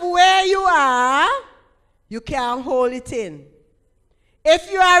 regardless of where you are, you can't hold it in.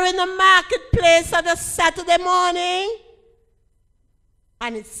 If you are in a marketplace on a Saturday morning,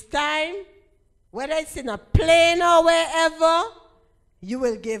 and it's time, whether it's in a plane or wherever, you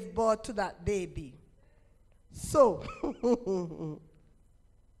will give birth to that baby. So,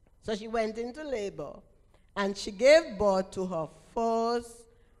 so she went into labor, and she gave birth to her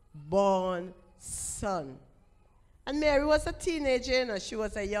firstborn son. And Mary was a teenager, you know, she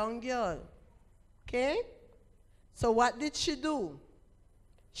was a young girl. Okay? So what did she do?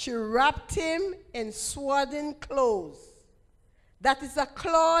 She wrapped him in swaddling clothes. That is a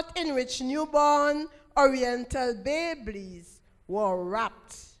cloth in which newborn Oriental babies were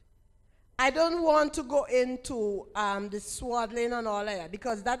wrapped. I don't want to go into the swaddling and all that,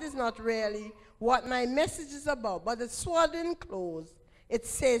 because that is not really what my message is about. But the swaddling clothes, it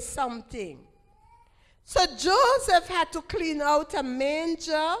says something. So Joseph had to clean out a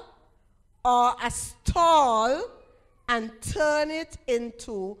manger or a stall and turn it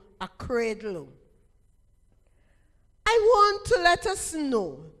into a cradle. I want to let us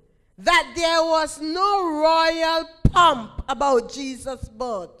know that there was no royal pomp about Jesus'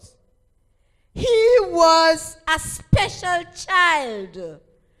 birth. He was a special child.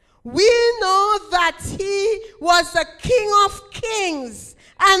 We know that he was the King of Kings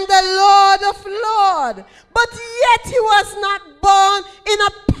and the Lord of Lords, but yet he was not born in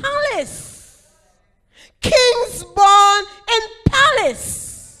a palace. Kings born in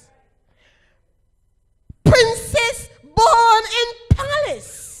palace. Princess born in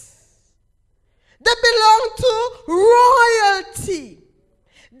palace. They belong to royalty.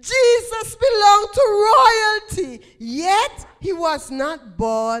 Jesus belonged to royalty, yet he was not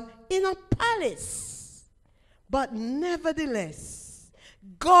born in a palace. But nevertheless,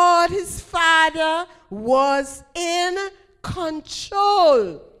 God his Father was in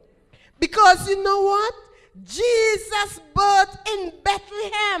control. Because you know what? Jesus' birth in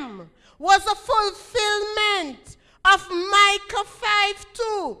Bethlehem was a fulfillment of Micah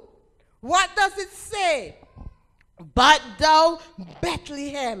 5:2. What does it say? But thou,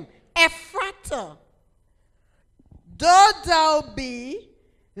 Bethlehem, Ephratah, though thou be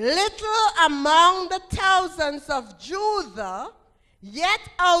little among the thousands of Judah, yet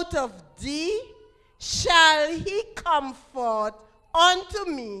out of thee shall he come forth unto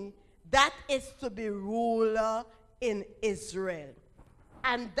me that is to be ruler in Israel.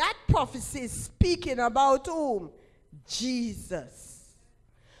 And that prophecy is speaking about whom? Jesus.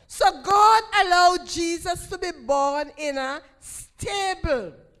 So God allowed Jesus to be born in a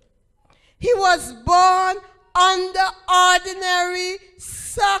stable. He was born under ordinary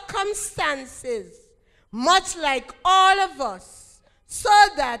circumstances, much like all of us, so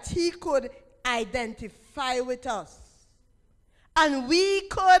that he could identify with us. And we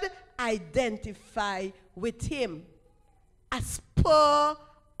could identify with him as poor,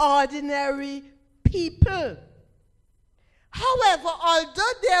 ordinary people. However,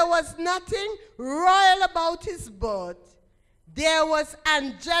 although there was nothing royal about his birth, there was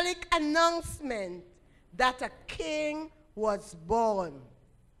angelic announcement that a king was born.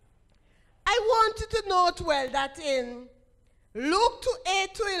 I want you to note well that in Luke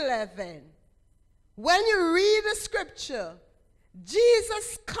 8-11, when you read the scripture,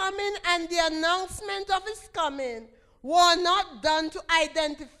 Jesus' coming and the announcement of his coming were not done to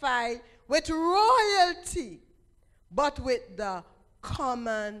identify with royalty, but with the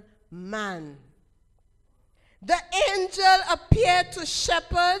common man. The angel appeared to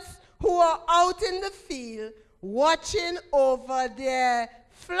shepherds who were out in the field watching over their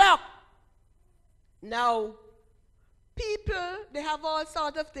flock. Now, people, they have all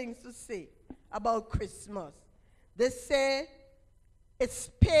sorts of things to say about Christmas. They say it's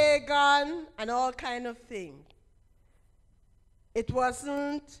pagan and all kind of things.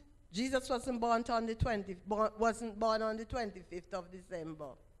 Jesus wasn't born on the 25th of December.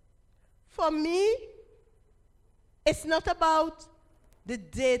 For me, it's not about the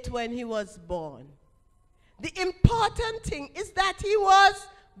date when he was born. The important thing is that he was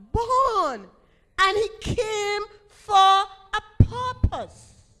born and he came for a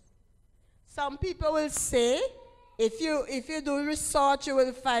purpose. Some people will say, if you do research, you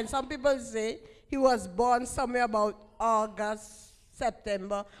will find some people say he was born somewhere about August,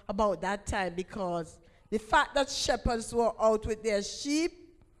 September, about that time, because the fact that shepherds were out with their sheep,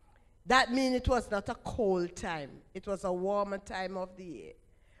 that means it was not a cold time. It was a warmer time of the year.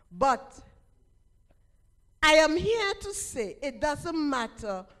 But I am here to say it doesn't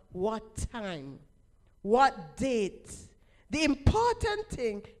matter what time, what date. The important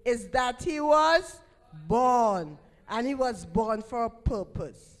thing is that he was born, and he was born for a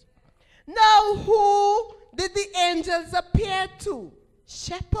purpose. Now, who did the angels appear to?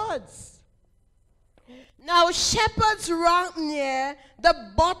 Shepherds. Now, shepherds rank near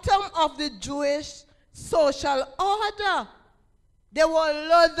the bottom of the Jewish social order. They were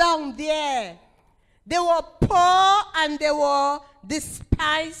low down there. They were poor and they were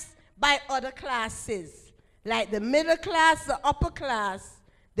despised by other classes. Like the middle class, the upper class,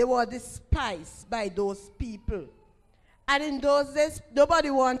 they were despised by those people. And in those days,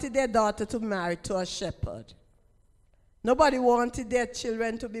 nobody wanted their daughter to marry to a shepherd. Nobody wanted their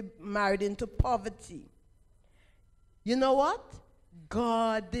children to be married into poverty. You know what?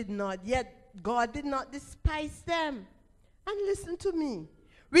 God did not despise them. And listen to me.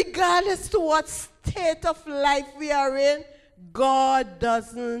 Regardless to what state of life we are in, God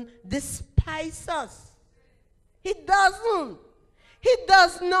doesn't despise us. He doesn't. He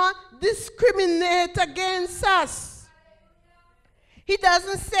does not discriminate against us. He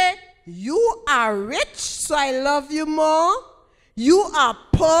doesn't say, you are rich, so I love you more. You are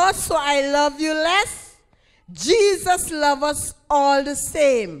poor, so I love you less. Jesus loves us all the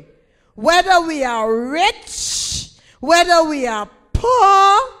same. Whether we are rich, whether we are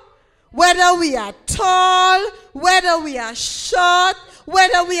poor, whether we are tall, whether we are short,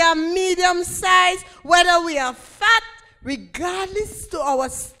 whether we are medium-sized, whether we are fat, regardless to our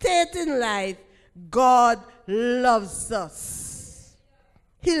state in life, God loves us.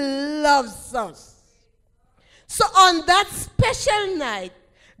 He loves us. So on that special night,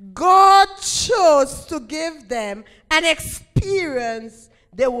 God chose to give them an experience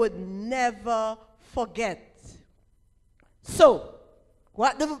they would never forget. So,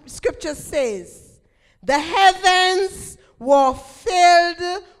 what the scripture says, the heavens were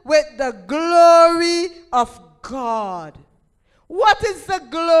filled with the glory of God. What is the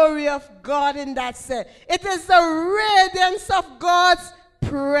glory of God in that sense? It is the radiance of God's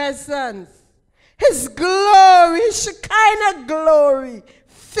presence. His glory, his Shekinah glory,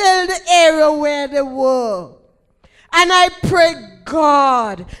 filled the area where they were. And I pray,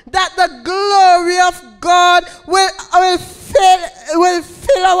 God, that the glory of God will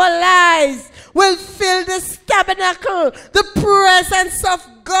fill our lives, will fill this tabernacle, the presence of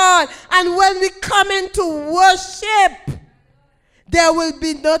God. And when we come into worship, there will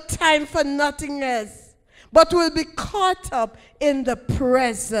be no time for nothing else, but we'll be caught up in the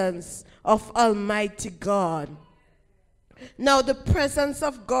presence of Almighty God. Now, the presence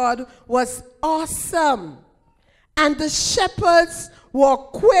of God was awesome, and the shepherds were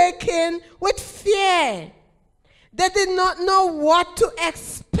quaking with fear. They did not know what to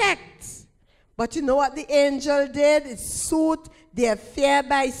expect. But you know what the angel did? It soothed their fear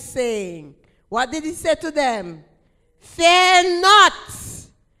by saying, what did he say to them? Fear not.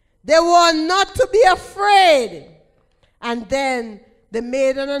 They were not to be afraid. And then they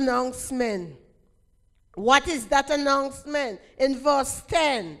made an announcement. What is that announcement? In verse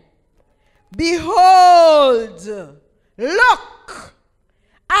 10. Behold, look,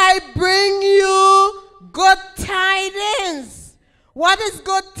 I bring you good tidings. What is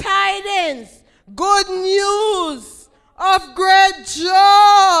good tidings? Good news of great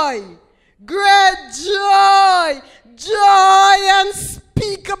joy. Great joy. Joy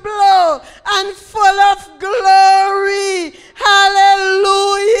unspeakable and full of glory.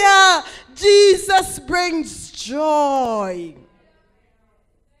 Hallelujah. Jesus brings joy,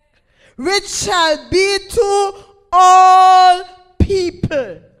 which shall be to all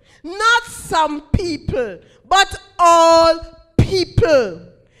people. Not some people, but all people.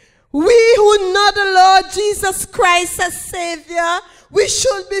 We who know the Lord Jesus Christ as Savior, we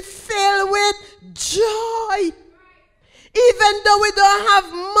should be filled with joy. Even though we don't have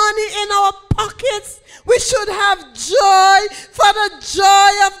money in our pockets, we should have joy, for the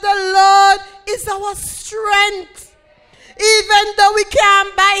joy of the Lord is our strength. Even though we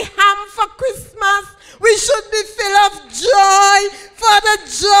can't buy ham for Christmas, we should be filled of joy, for the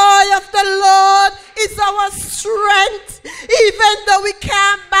joy of the Lord is our strength. Even though we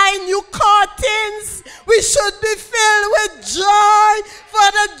can't buy new curtains, we should be filled with joy,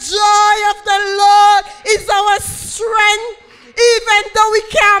 for the joy of the Lord is our strength. Even though we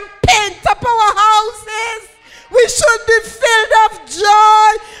can't paint up our houses, we should be filled of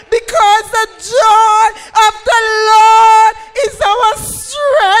joy, because the joy of the Lord is our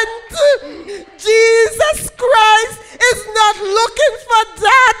strength. Jesus Christ is not looking for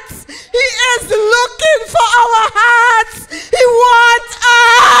that. He is looking for our hearts. He wants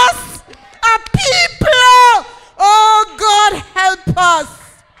us, a people. Oh, God, help us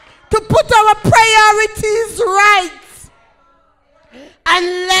to put our priorities right. And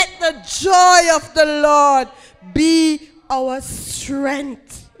let the joy of the Lord be our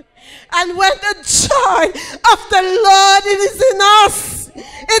strength. And when the joy of the Lord is in us,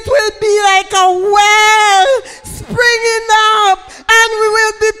 it will be like a well springing up, and we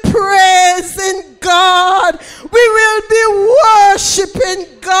will be praising God. We will be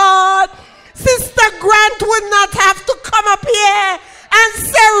worshiping God. Sister Grant would not have to come up here and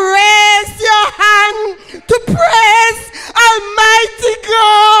say, raise your hand to praise Almighty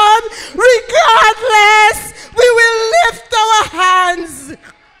God. Regardless, we will lift our hands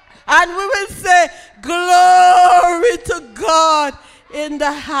and we will say, glory to God in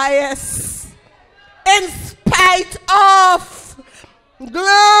the highest. In spite of,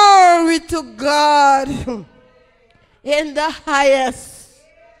 glory to God in the highest.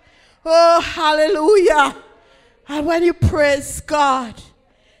 Oh, hallelujah. And when you praise God,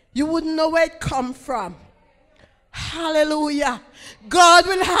 you wouldn't know where it come from. Hallelujah. God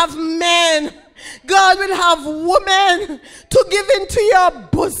will have men, God will have women to give into your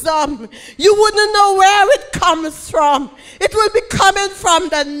bosom. You wouldn't know where it comes from. It will be coming from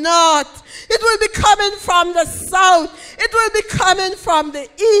the north. It will be coming from the south. It will be coming from the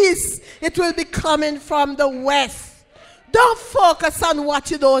east. It will be coming from the west. Don't focus on what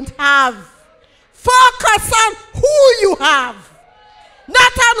you don't have. Focus on who you have,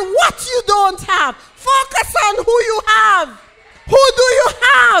 not on what you don't have. Focus on who you have. Who do you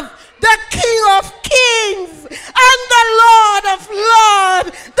have? the King of kings and the Lord of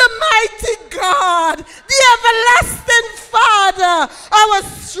lords, the mighty God, the everlasting Father, our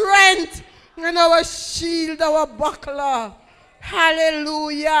strength and our shield, our buckler.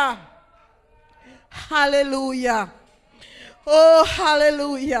 Hallelujah. Hallelujah. Oh,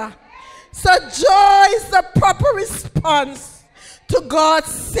 hallelujah. So joy is the proper response to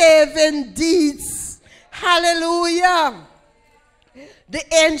God's saving deeds. Hallelujah.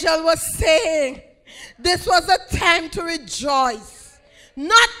 The angel was saying this was a time to rejoice,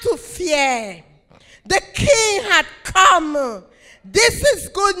 not to fear. The king had come. This is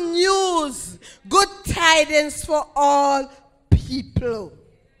good news, good tidings for all people.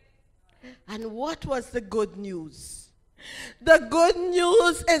 And what was the good news? The good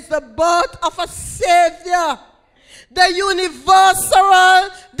news is the birth of a Savior, the universal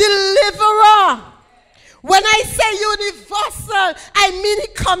deliverer. When I say universal, I mean he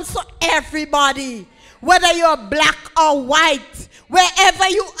comes for everybody, whether you're black or white, wherever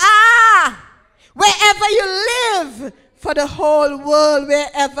you are, wherever you live, for the whole world,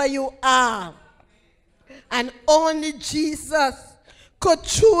 wherever you are. And only Jesus could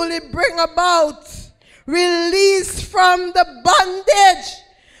truly bring about release from the bondage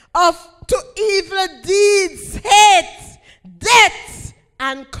to evil deeds, hate, death,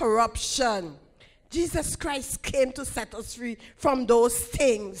 and corruption. Jesus Christ came to set us free from those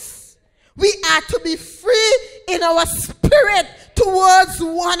things. We are to be free in our spirit towards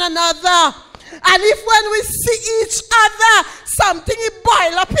one another. And if when we see each other, something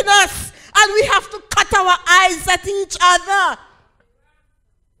boil up in us, and we have to cut our eyes at each other,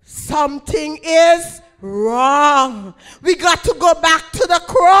 something is wrong. We got to go back to the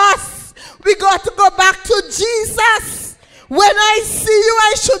cross. We got to go back to Jesus. When I see you,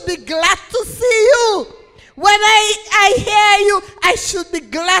 I should be glad to see you. When I hear you, I should be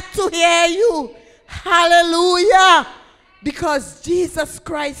glad to hear you. Hallelujah. Because Jesus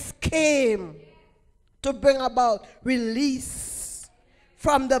Christ came to bring about release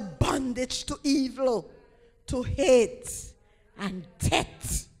from the bondage to evil, to hate, and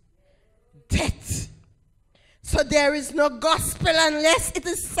death. Death. So there is no gospel unless it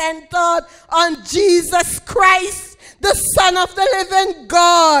is centered on Jesus Christ, the Son of the living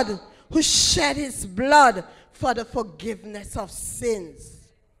God, who shed his blood for the forgiveness of sins.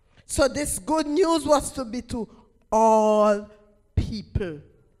 So this good news was to be to all people,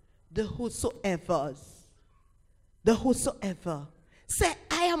 the whosoevers. The whosoever. Say,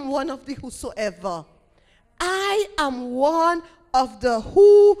 I am one of the whosoever. I am one of the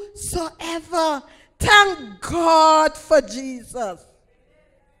whosoever. Thank God for Jesus.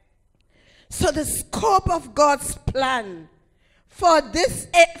 So the scope of God's plan for this,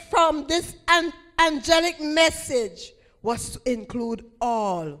 from this angelic message, was to include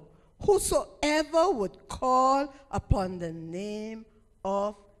all, whosoever would call upon the name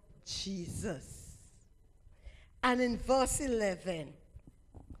of Jesus. And in verse 11,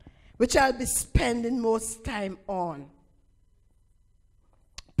 which I'll be spending most time on,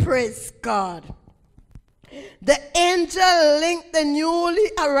 praise God. The angel linked the newly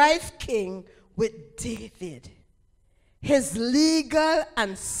arrived king with David, his legal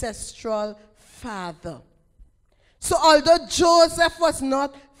ancestral father. So although Joseph was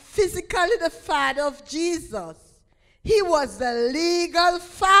not physically the father of Jesus, he was the legal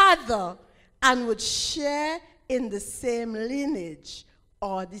father and would share in the same lineage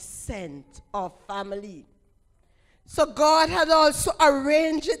or descent or family. So God had also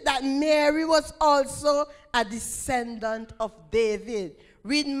arranged it that Mary was also a descendant of David.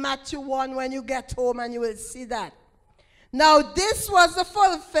 Read Matthew 1 when you get home and you will see that. Now this was the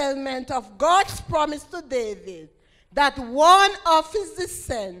fulfillment of God's promise to David, that one of his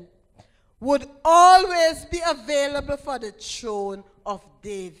descent would always be available for the throne of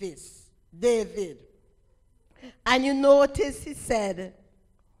David. And you notice he said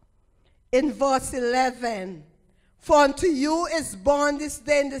in verse 11, for unto you is born this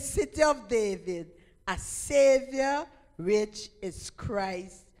day in the city of David a Savior, which is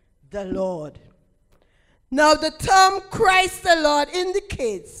Christ the Lord. Now the term Christ the Lord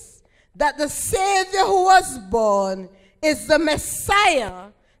indicates that the Savior who was born is the Messiah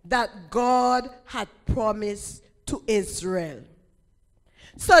that God had promised to Israel.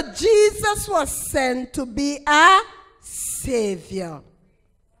 So Jesus was sent to be a Savior.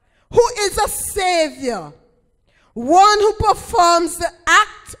 Who is a Savior? One who performs the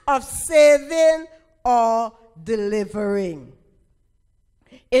act of saving or delivering.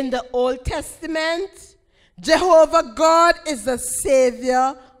 In the Old Testament, Jehovah God is the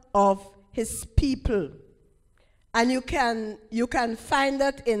Savior of his people. And you can find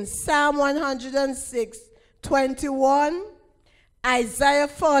that in Psalm 106:21, Isaiah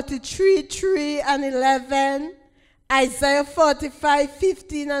 43:3 and 11, Isaiah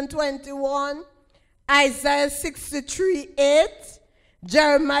 45:15 and 21, Isaiah 63:8,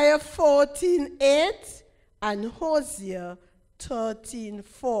 Jeremiah 14:8, and Hosea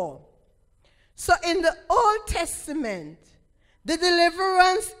 13:4. So in the Old Testament, the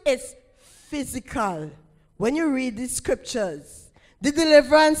deliverance is physical. When you read the scriptures, the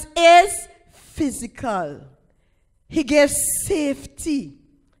deliverance is physical. He gave safety,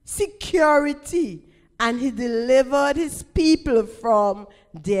 security, and he delivered his people from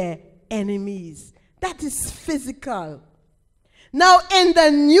their enemies. That is physical. Now in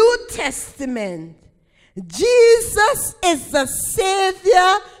the New Testament, Jesus is the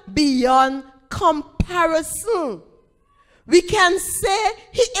Savior beyond comparison. We can say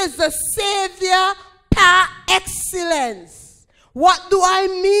he is the Savior par excellence. What do I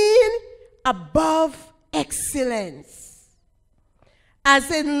mean? Above excellence.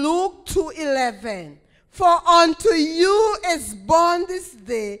 As in Luke 2:11, for unto you is born this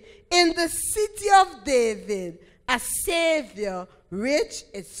day in the city of David a Savior, which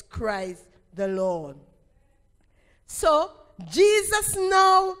is Christ the Lord. So Jesus is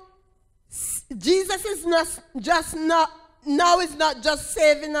not just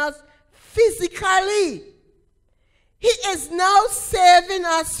saving us physically. He is now saving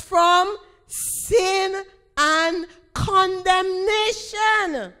us from sin and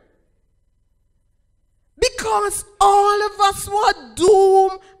condemnation. Because all of us were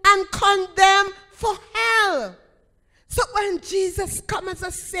doomed and condemned for hell. So when Jesus comes as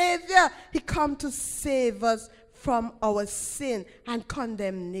a Savior, he comes to save us from our sin and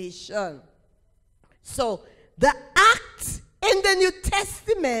condemnation. So the act in the New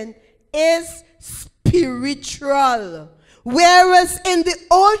Testament is spiritual, whereas in the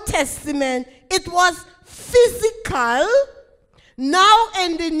Old Testament it was physical. Now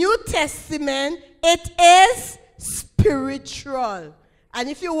in the New Testament it is spiritual. And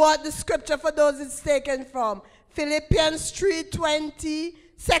if you want the scripture for those it's taken from, Philippians 3:20,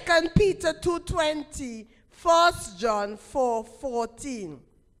 2 Peter 2:20, 1 John 4:14.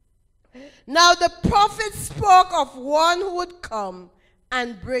 Now the prophet spoke of one who would come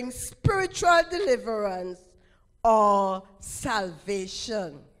and bring spiritual deliverance or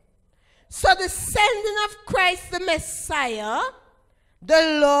salvation. So the sending of Christ the Messiah,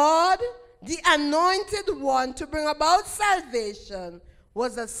 the Lord, the anointed one to bring about salvation,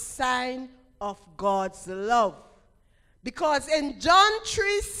 was a sign of God's love. Because in John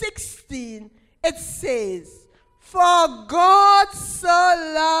 3:16 it says, for God so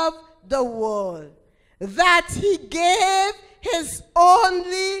loved the world that he gave his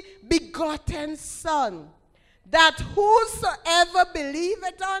only begotten Son, that whosoever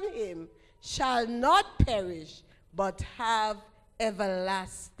believeth on him shall not perish, but have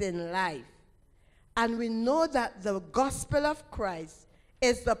everlasting life. And we know that the gospel of Christ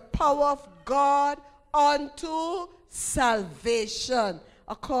is the power of God unto salvation,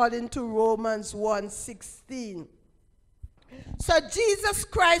 according to Romans 1:16. So Jesus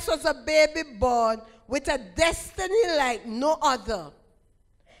Christ was a baby born with a destiny like no other.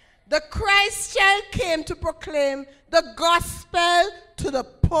 The Christ child came to proclaim the gospel to the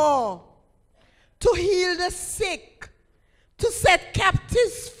poor, to heal the sick, to set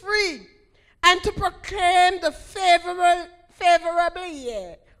captives free, and to proclaim the favorable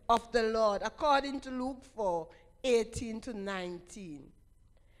year of the Lord, according to Luke 4:18-19.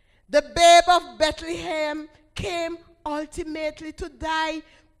 The babe of Bethlehem came ultimately to die.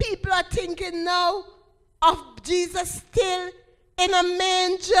 People are thinking now of Jesus still in a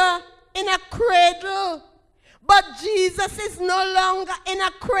manger, in a cradle. But Jesus is no longer in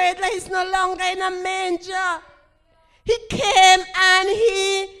a cradle. He's no longer in a manger. He came and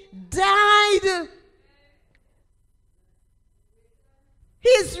he died.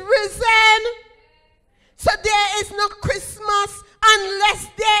 He's risen. So there is no Christmas unless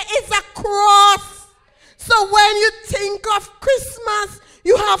there is a cross. So when you think of Christmas,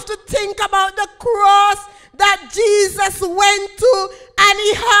 you have to think about the cross that Jesus went to, and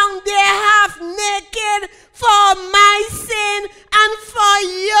he hung there half naked for my sin and for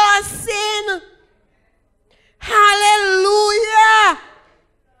your sin. Hallelujah.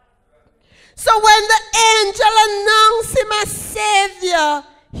 So when the angel announced him as Savior,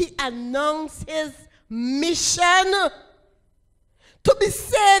 he announced his mission. To be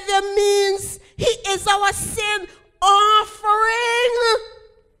Savior means he is our sin offering.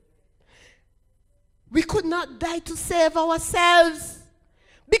 We could not die to save ourselves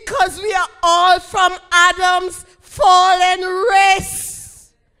because we are all from Adam's fallen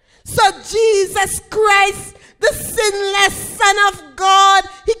race. So Jesus Christ, the sinless Son of God,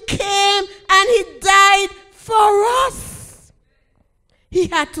 he came and he died for us. He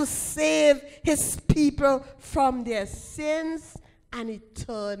had to save his people from their sins and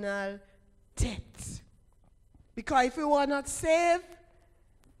eternal death. Because if we were not saved,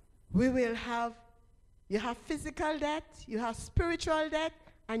 we will have, you have physical death, you have spiritual death,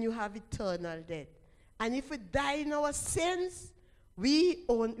 and you have eternal death. And if we die in our sins, we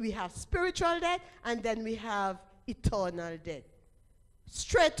have spiritual death, and then we have eternal death.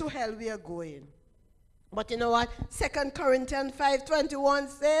 Straight to hell we are going. But you know what? 2 Corinthians 5:21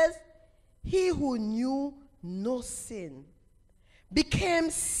 says, he who knew no sin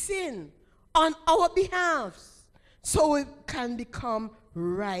became sin on our behalf, so we can become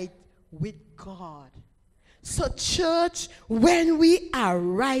right with God. So church, when we are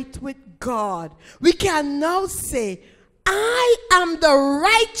right with God, we can now say, I am the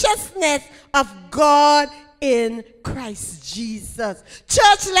righteousness of God in Christ Jesus.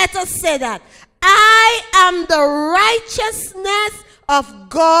 Church, let us say that. I am the righteousness of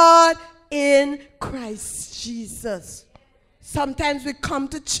God in Christ Jesus. Sometimes we come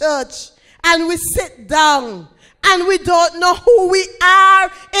to church and we sit down and we don't know who we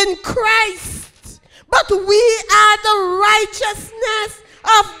are in Christ. But we are the righteousness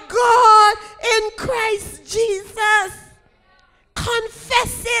of God in Christ Jesus.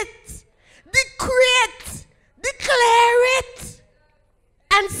 Confess it, decree it, declare it,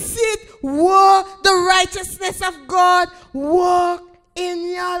 and see it work, the righteousness of God work in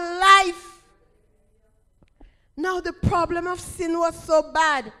your life. Now the problem of sin was so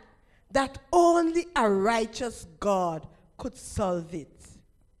bad that only a righteous God could solve it.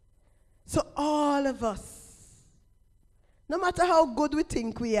 So all of us, no matter how good we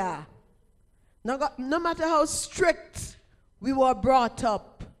think we are, no matter how strict we were brought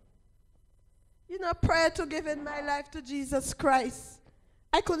up, you know, prior to giving my life to Jesus Christ,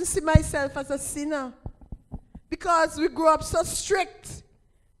 I couldn't see myself as a sinner because we grew up so strict.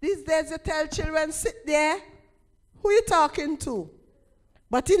 These days you tell children, sit there, who you talking to?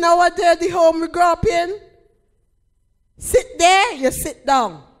 But in our day, the home we grew up in, sit there, you sit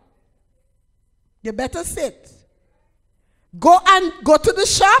down. You better sit. Go to the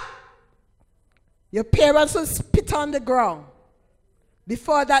shop, your parents will spit on the ground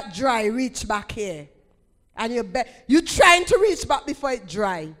before that dry reach back here. And you're trying to reach back before it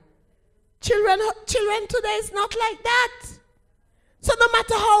dry. Children today is not like that. So no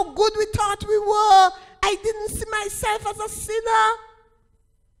matter how good we thought we were, I didn't see myself as a sinner.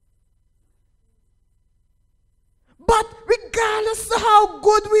 But regardless of how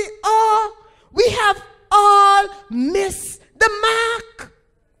good we are, we have all missed the mark.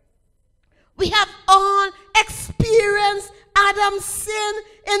 We have all experienced Adam's sin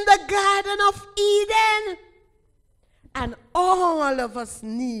in the Garden of Eden. And all of us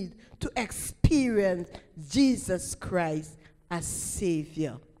need to experience Jesus Christ as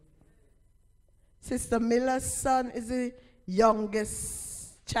Savior. Sister Miller's son is the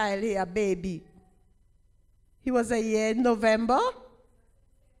youngest child here, a baby. He was a year in November.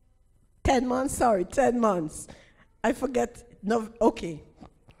 10 months, sorry, 10 months. I forget. No, okay.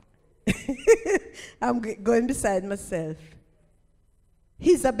 I'm going beside myself.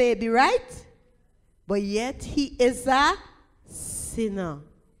 He's a baby, right? But yet he is a sinner.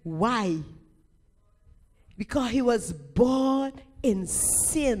 Why? Because he was born in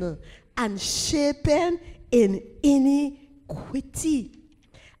sin and shapen in iniquity.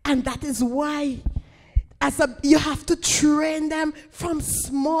 And that is why you have to train them from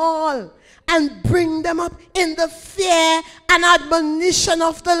small and bring them up in the fear and admonition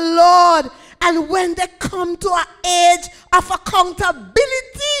of the Lord. And when they come to an age of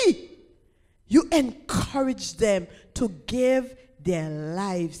accountability, you encourage them to give their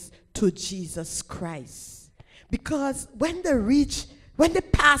lives to Jesus Christ. Because when they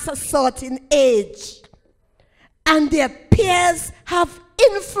pass a certain age and their peers have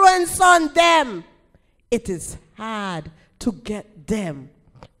influence on them, it is hard to get them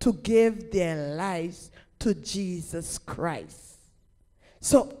to give their lives to Jesus Christ.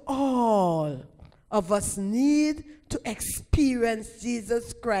 So all of us need to experience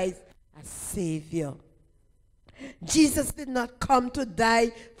Jesus Christ as Savior. Jesus did not come to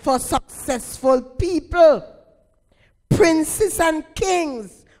die for successful people. Princes and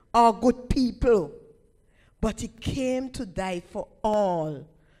kings are good people. But he came to die for all,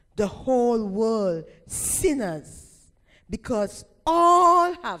 the whole world, sinners, because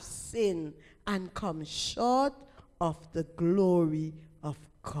all have sinned and come short of the glory of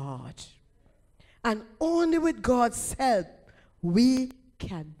God. And only with God's help, we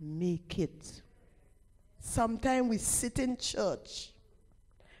can make it. Sometimes we sit in church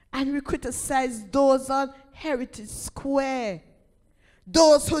and we criticize those on Heritage Square,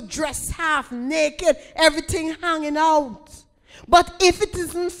 those who dress half naked, everything hanging out. But if it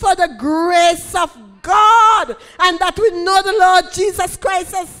isn't for the grace of God and that we know the Lord Jesus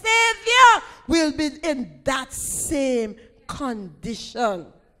Christ as Savior, we'll be in that same condition.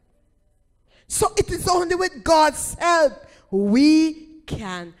 So it is only with God's help we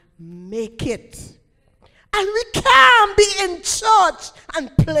can make it. And we can't be in church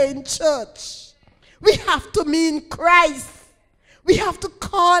and play in church. We have to be in Christ. We have to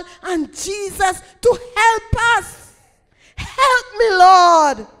call on Jesus to help us. Help me,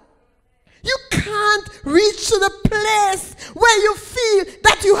 Lord. You can't reach to the place where you feel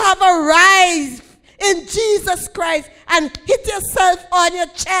that you have arrived in Jesus Christ and hit yourself on your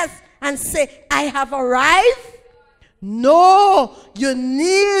chest and say, I have arrived. No, you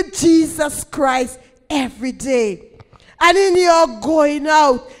need Jesus Christ every day. And in your going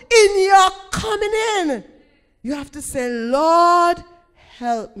out, in your coming in, you have to say, Lord,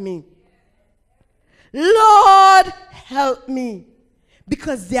 help me. Lord, help me.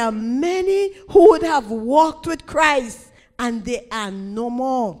 Because there are many who would have walked with Christ and they are no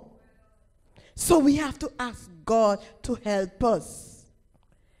more. So we have to ask God to help us.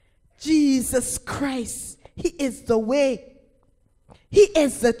 Jesus Christ, He is the way. He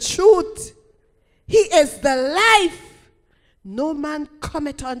is the truth. He is the life. No man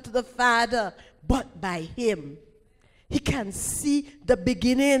cometh unto the Father but by Him. He can see the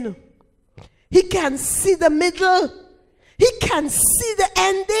beginning. He can see the middle. He can see the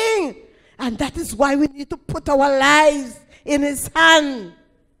ending. And that is why we need to put our lives in His hand.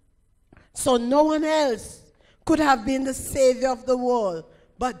 So no one else could have been the Savior of the world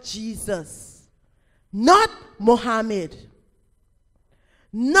but Jesus. Not Muhammad.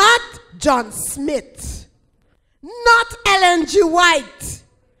 Not John Smith. Not Ellen G. White.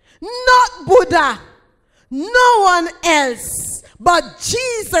 Not Buddha. No one else but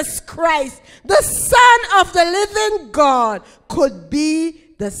Jesus Christ, the Son of the living God, could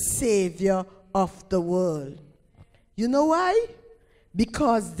be the Savior of the world. You know why?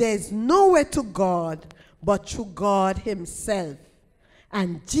 Because there's nowhere to God but through God Himself.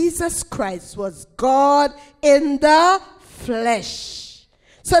 And Jesus Christ was God in the flesh.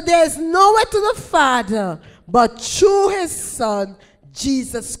 So there's nowhere to the Father but through His Son,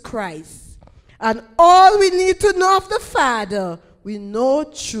 Jesus Christ. And all we need to know of the Father, we know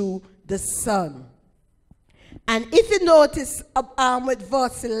through the Son. And if you notice with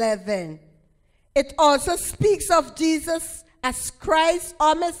verse 11, it also speaks of Jesus as Christ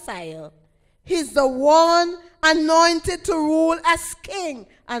or Messiah. He's the one anointed to rule as King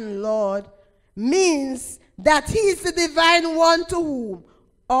and Lord, means that He's the divine one to whom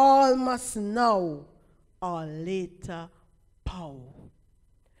all must now or later bow.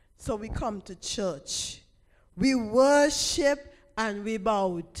 So we come to church. We worship and we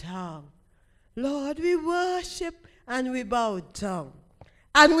bow down. Lord, we worship and we bow down.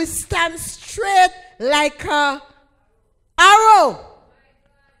 And we stand straight like a arrow.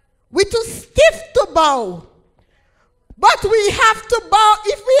 We're too stiff to bow. But we have to bow.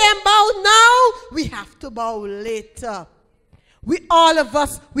 If we ain't bow now, we have to bow later. All of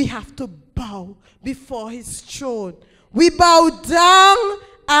us, we have to bow before His throne. We bow down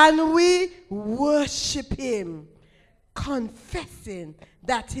and we worship Him, confessing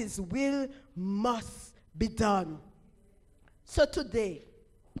that His will must be done. So today,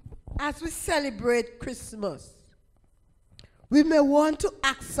 as we celebrate Christmas, we may want to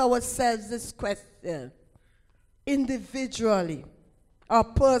ask ourselves this question, individually or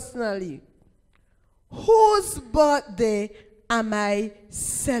personally. Whose birthday am I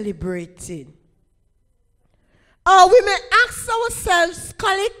celebrating? Or we may ask ourselves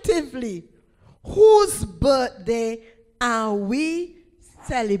collectively, whose birthday are we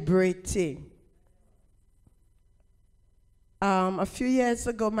celebrating? A few years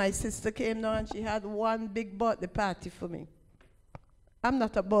ago, my sister came down and she had one big birthday party for me. I'm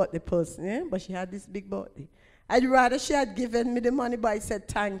not a birthday person, but she had this big birthday. I'd rather she had given me the money, but I said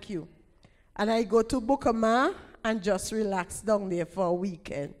thank you. And I go to Bukama and just relax down there for a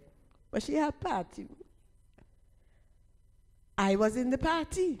weekend. But she had a party. I was in the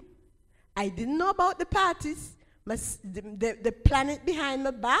party. I didn't know about the parties. They plan it behind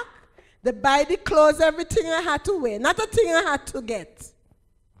my back. They buy the clothes, everything I had to wear. Not a thing I had to get.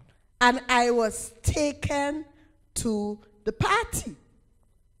 And I was taken to the party.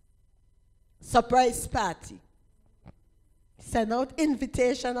 Surprise party. Send out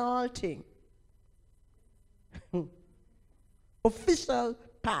invitation, all thing. official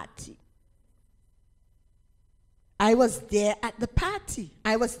party. I was there at the party.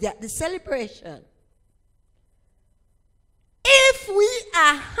 I was there at the celebration. If we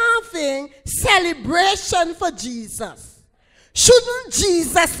are having celebration for Jesus, shouldn't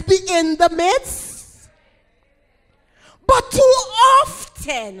Jesus be in the midst? But too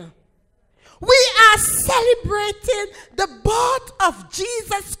often, we are celebrating the birth of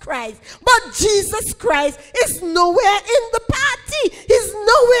Jesus Christ, but Jesus Christ is nowhere in the party. He's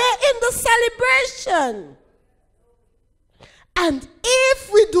nowhere in the celebration. And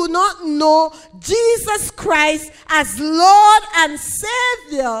if we do not know Jesus Christ as Lord and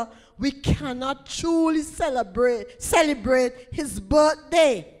Savior, we cannot truly celebrate his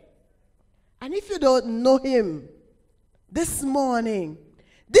birthday. And if you don't know him this morning,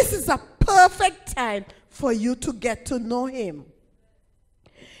 this is a perfect time for you to get to know him.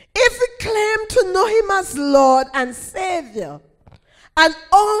 If we claim to know him as Lord and Savior, and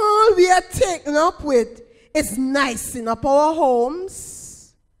all we are taken up with is nicing up our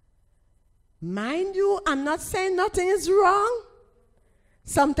homes, mind you, I'm not saying nothing is wrong.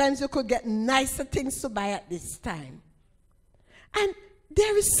 Sometimes you could get nicer things to buy at this time. And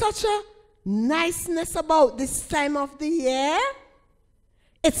there is such a niceness about this time of the year.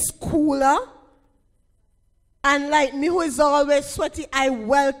 It's cooler. And like me who is always sweaty, I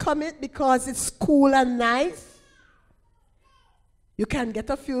welcome it because it's cool and nice. You can get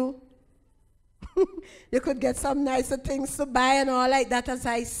a few. You could get some nicer things to buy and all like that, as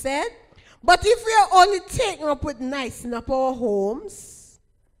I said. But if we are only taking up with nicing up our homes,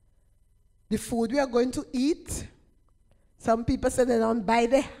 the food we are going to eat, some people say they don't buy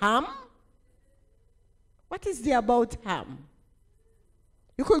the ham. What is there about ham?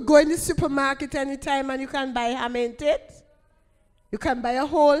 You could go in the supermarket anytime and you can buy ham, ain't it? You can buy a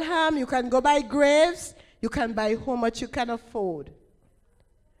whole ham, you can go buy grapes, you can buy how much you can afford.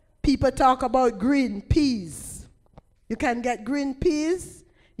 People talk about green peas. You can get green peas.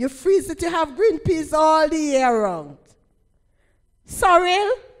 You freeze it, you have green peas all the year round.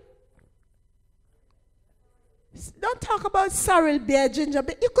 Sorrel. Don't talk about sorrel beer, ginger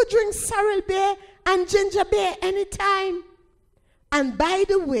beer. You could drink sorrel beer and ginger beer anytime. And by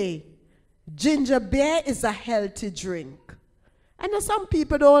the way, ginger beer is a healthy drink. I know some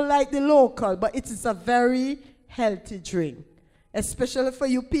people don't like the local, but it is a very healthy drink. Especially for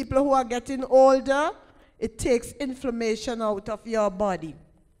you people who are getting older, it takes inflammation out of your body.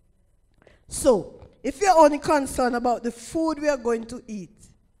 So, if you're only concerned about the food we are going to eat,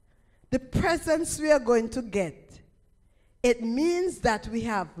 the presents we are going to get, it means that we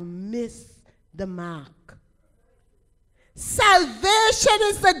have missed the mark. Salvation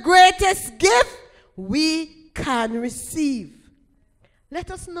is the greatest gift we can receive. Let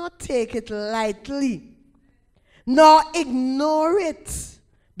us not take it lightly, nor ignore it,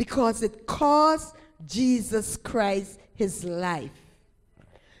 because it cost Jesus Christ his life.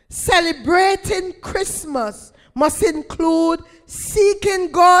 Celebrating Christmas must include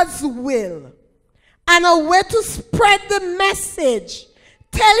seeking God's will and a way to spread the message,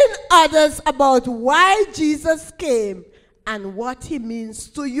 telling others about why Jesus came and what he means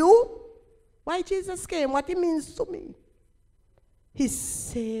to you. Why Jesus came, what he means to me. He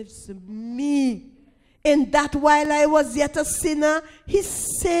saves me. In that while I was yet a sinner, he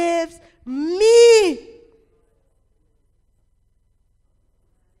saves me.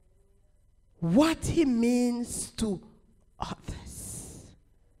 What he means to others.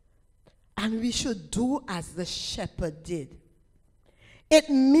 And we should do as the shepherd did. It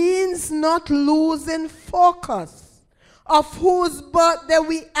means not losing focus of whose birthday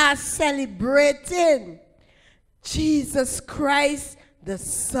we are celebrating. Jesus Christ, the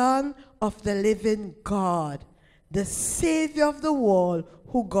Son of the living God, the Savior of the world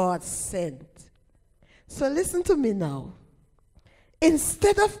who God sent. So listen to me now.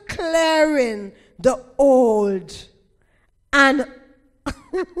 Instead of clearing the old and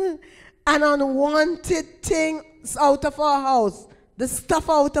unwanted things out of our house, the stuff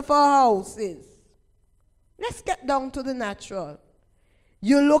out of our houses, let's get down to the natural.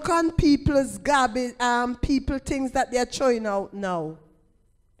 You look on people's garbage, people things that they're throwing out now.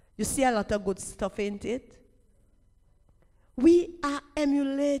 You see a lot of good stuff, ain't it? We are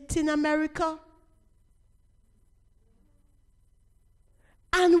emulating America.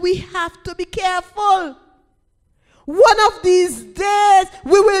 And we have to be careful. One of these days,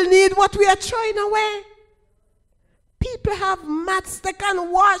 we will need what we are throwing away. People have mats they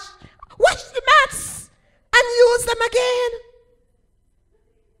can wash the mats and use them again.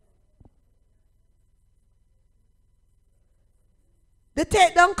 They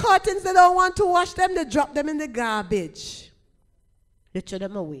take down curtains, they don't want to wash them, they drop them in the garbage. You throw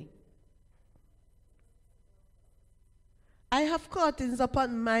them away. I have curtains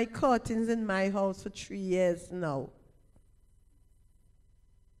upon my curtains in my house for 3 years now.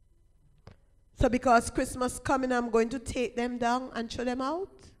 So because Christmas coming, I'm going to take them down and throw them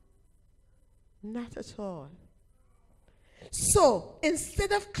out? Not at all. So,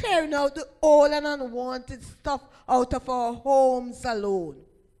 instead of clearing out the old and unwanted stuff out of our homes alone,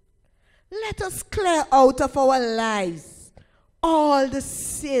 let us clear out of our lives all the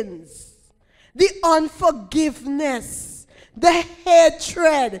sins, the unforgiveness, the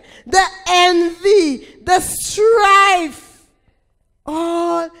hatred, the envy, the strife,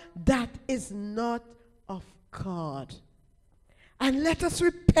 all that is not of God. And let us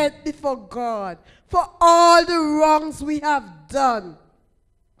repent before God for all the wrongs we have done,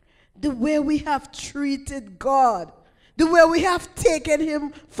 the way we have treated God, the way we have taken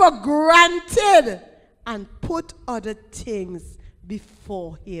him for granted and put other things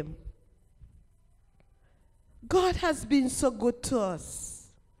before him. God has been so good to us,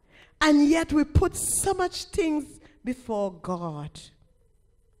 and yet we put so much things before God.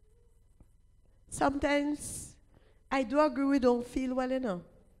 Sometimes I do agree we don't feel well enough.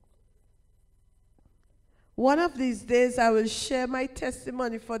 One of these days I will share my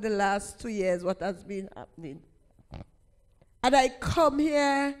testimony for the last 2 years, what has been happening. And I come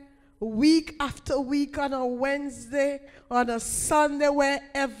here week after week on a Wednesday, on a Sunday,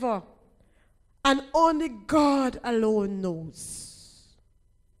 wherever. And only God alone knows.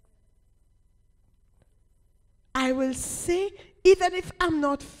 I will say, even if I'm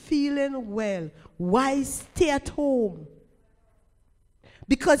not feeling well, why stay at home?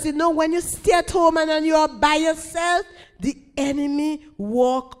 Because you know, when you stay at home and then you are by yourself, the enemy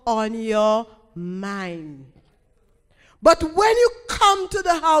walk on your mind. But when you come to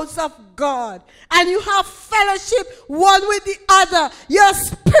the house of God and you have fellowship one with the other, your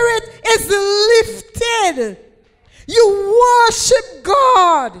spirit is lifted. You worship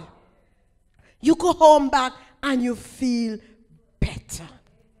God. You go home back and you feel better.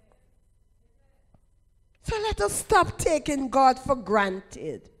 So let us stop taking God for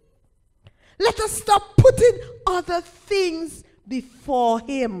granted. Let us stop putting other things before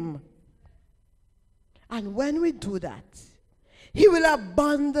him. And when we do that, he will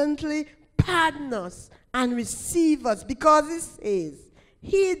abundantly pardon us and receive us, because he says,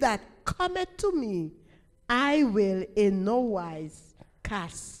 he that cometh to me, I will in no wise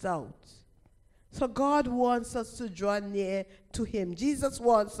cast out. So God wants us to draw near to him. Jesus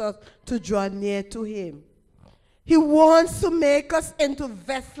wants us to draw near to him. He wants to make us into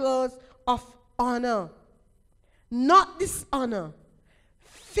vessels of honor, not dishonor,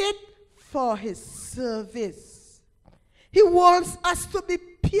 fit for his service. He wants us to be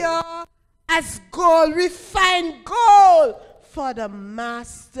pure as gold, refined gold for the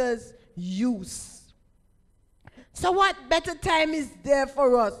master's use. So what better time is there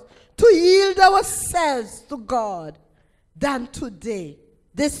for us to yield ourselves to God than today,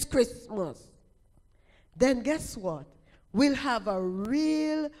 this Christmas? Then guess what? We'll have a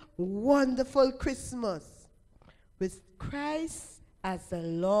real wonderful Christmas with Christ as the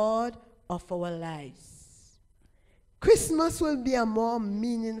Lord of our lives. Christmas will be a more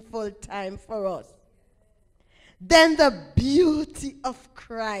meaningful time for us than the beauty of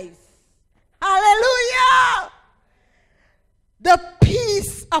Christ. Hallelujah! The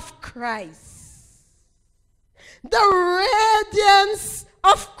peace of Christ, the radiance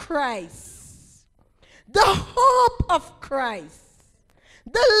of Christ, the hope of Christ,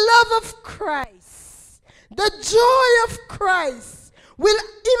 the love of Christ, the joy of Christ will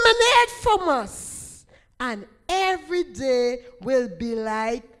emanate from us, and every day will be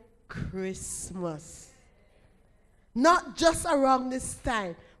like Christmas. Not just around this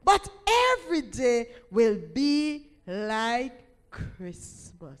time, but every day will be like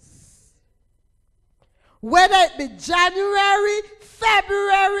Christmas. Whether it be January,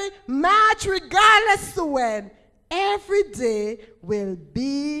 February, March, regardless to when, every day will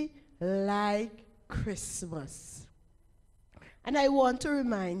be like Christmas. And I want to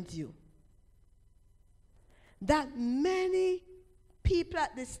remind you that many people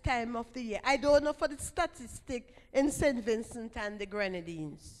at this time of the year, I don't know for the statistic in St. Vincent and the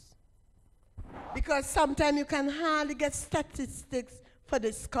Grenadines, because sometimes you can hardly get statistics for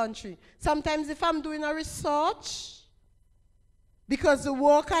this country. Sometimes if I'm doing a research, because the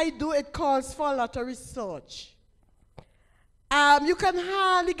work I do, it calls for a lot of research. You can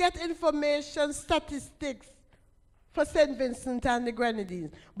hardly get information, statistics for St. Vincent and the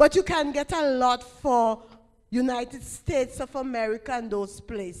Grenadines, but you can get a lot for United States of America and those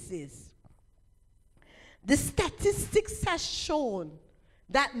places. The statistics have shown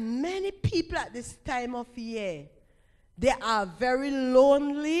that many people at this time of year, they are very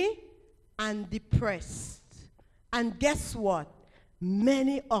lonely and depressed. And guess what?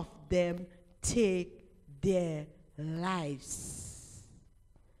 Many of them take their lives.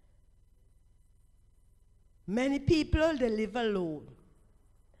 Many people, they live alone.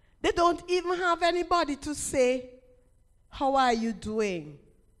 They don't even have anybody to say, how are you doing?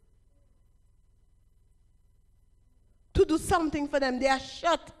 To do something for them. They are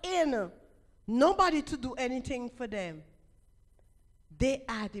shut in. Nobody to do anything for them. They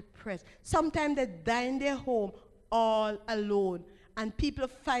are depressed. Sometimes they die in their home all alone, and people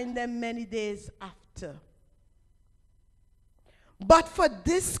find them many days after. But for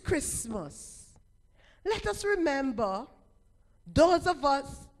this Christmas, let us remember those of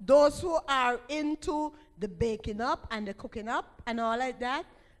us, those who are into the baking up and the cooking up and all like that,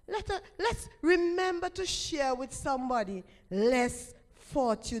 let's remember to share with somebody less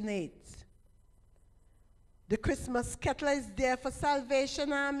fortunate. The Christmas kettle is there for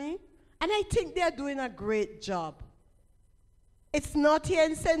Salvation Army, and I think they're doing a great job. It's not here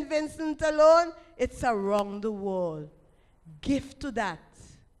in St. Vincent alone, it's around the world. Give to that.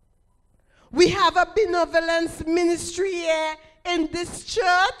 We have a benevolence ministry here in this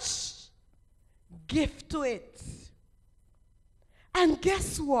church. Give to it. And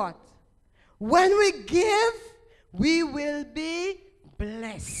guess what? When we give, we will be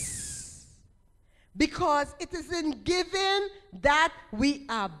blessed. Because it is in giving that we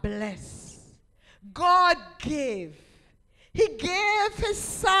are blessed. God gave. He gave his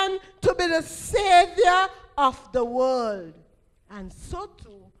son to be the Savior of the world. And so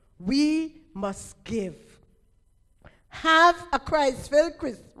too, we must give. Have a Christ-filled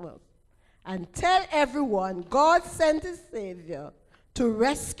Christmas and tell everyone God sent his Savior to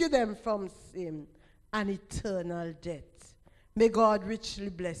rescue them from sin and eternal death. May God richly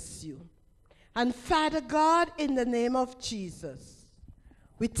bless you. And Father God, in the name of Jesus,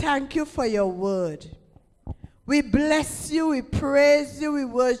 we thank you for your word. We bless you, we praise you, we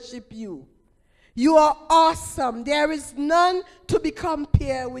worship you. You are awesome. There is none to be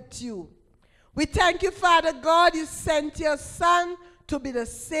compared with you. We thank you, Father God, you sent your Son to be the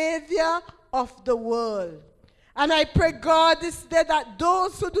Savior of the world. And I pray, God, this day that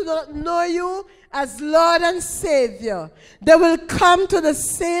those who do not know you as Lord and Savior, they will come to the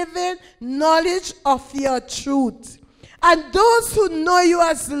saving knowledge of your truth. And those who know you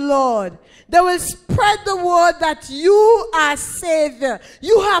as Lord, they will spread the word that you are Savior.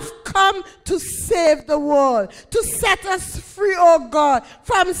 You have come to save the world, to set us free, oh God,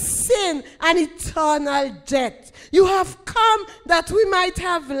 from sin and eternal death. You have come that we might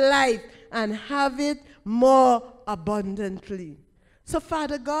have life and have it more abundantly. So,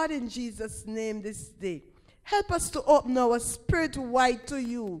 Father God, in Jesus' name this day, help us to open our spirit wide to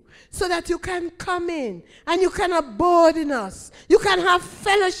you so that you can come in and you can abode in us. You can have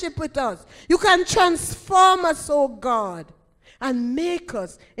fellowship with us. You can transform us, oh God, and make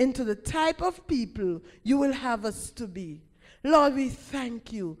us into the type of people you will have us to be. Lord, we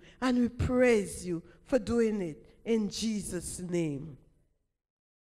thank you and we praise you for doing it in Jesus' name.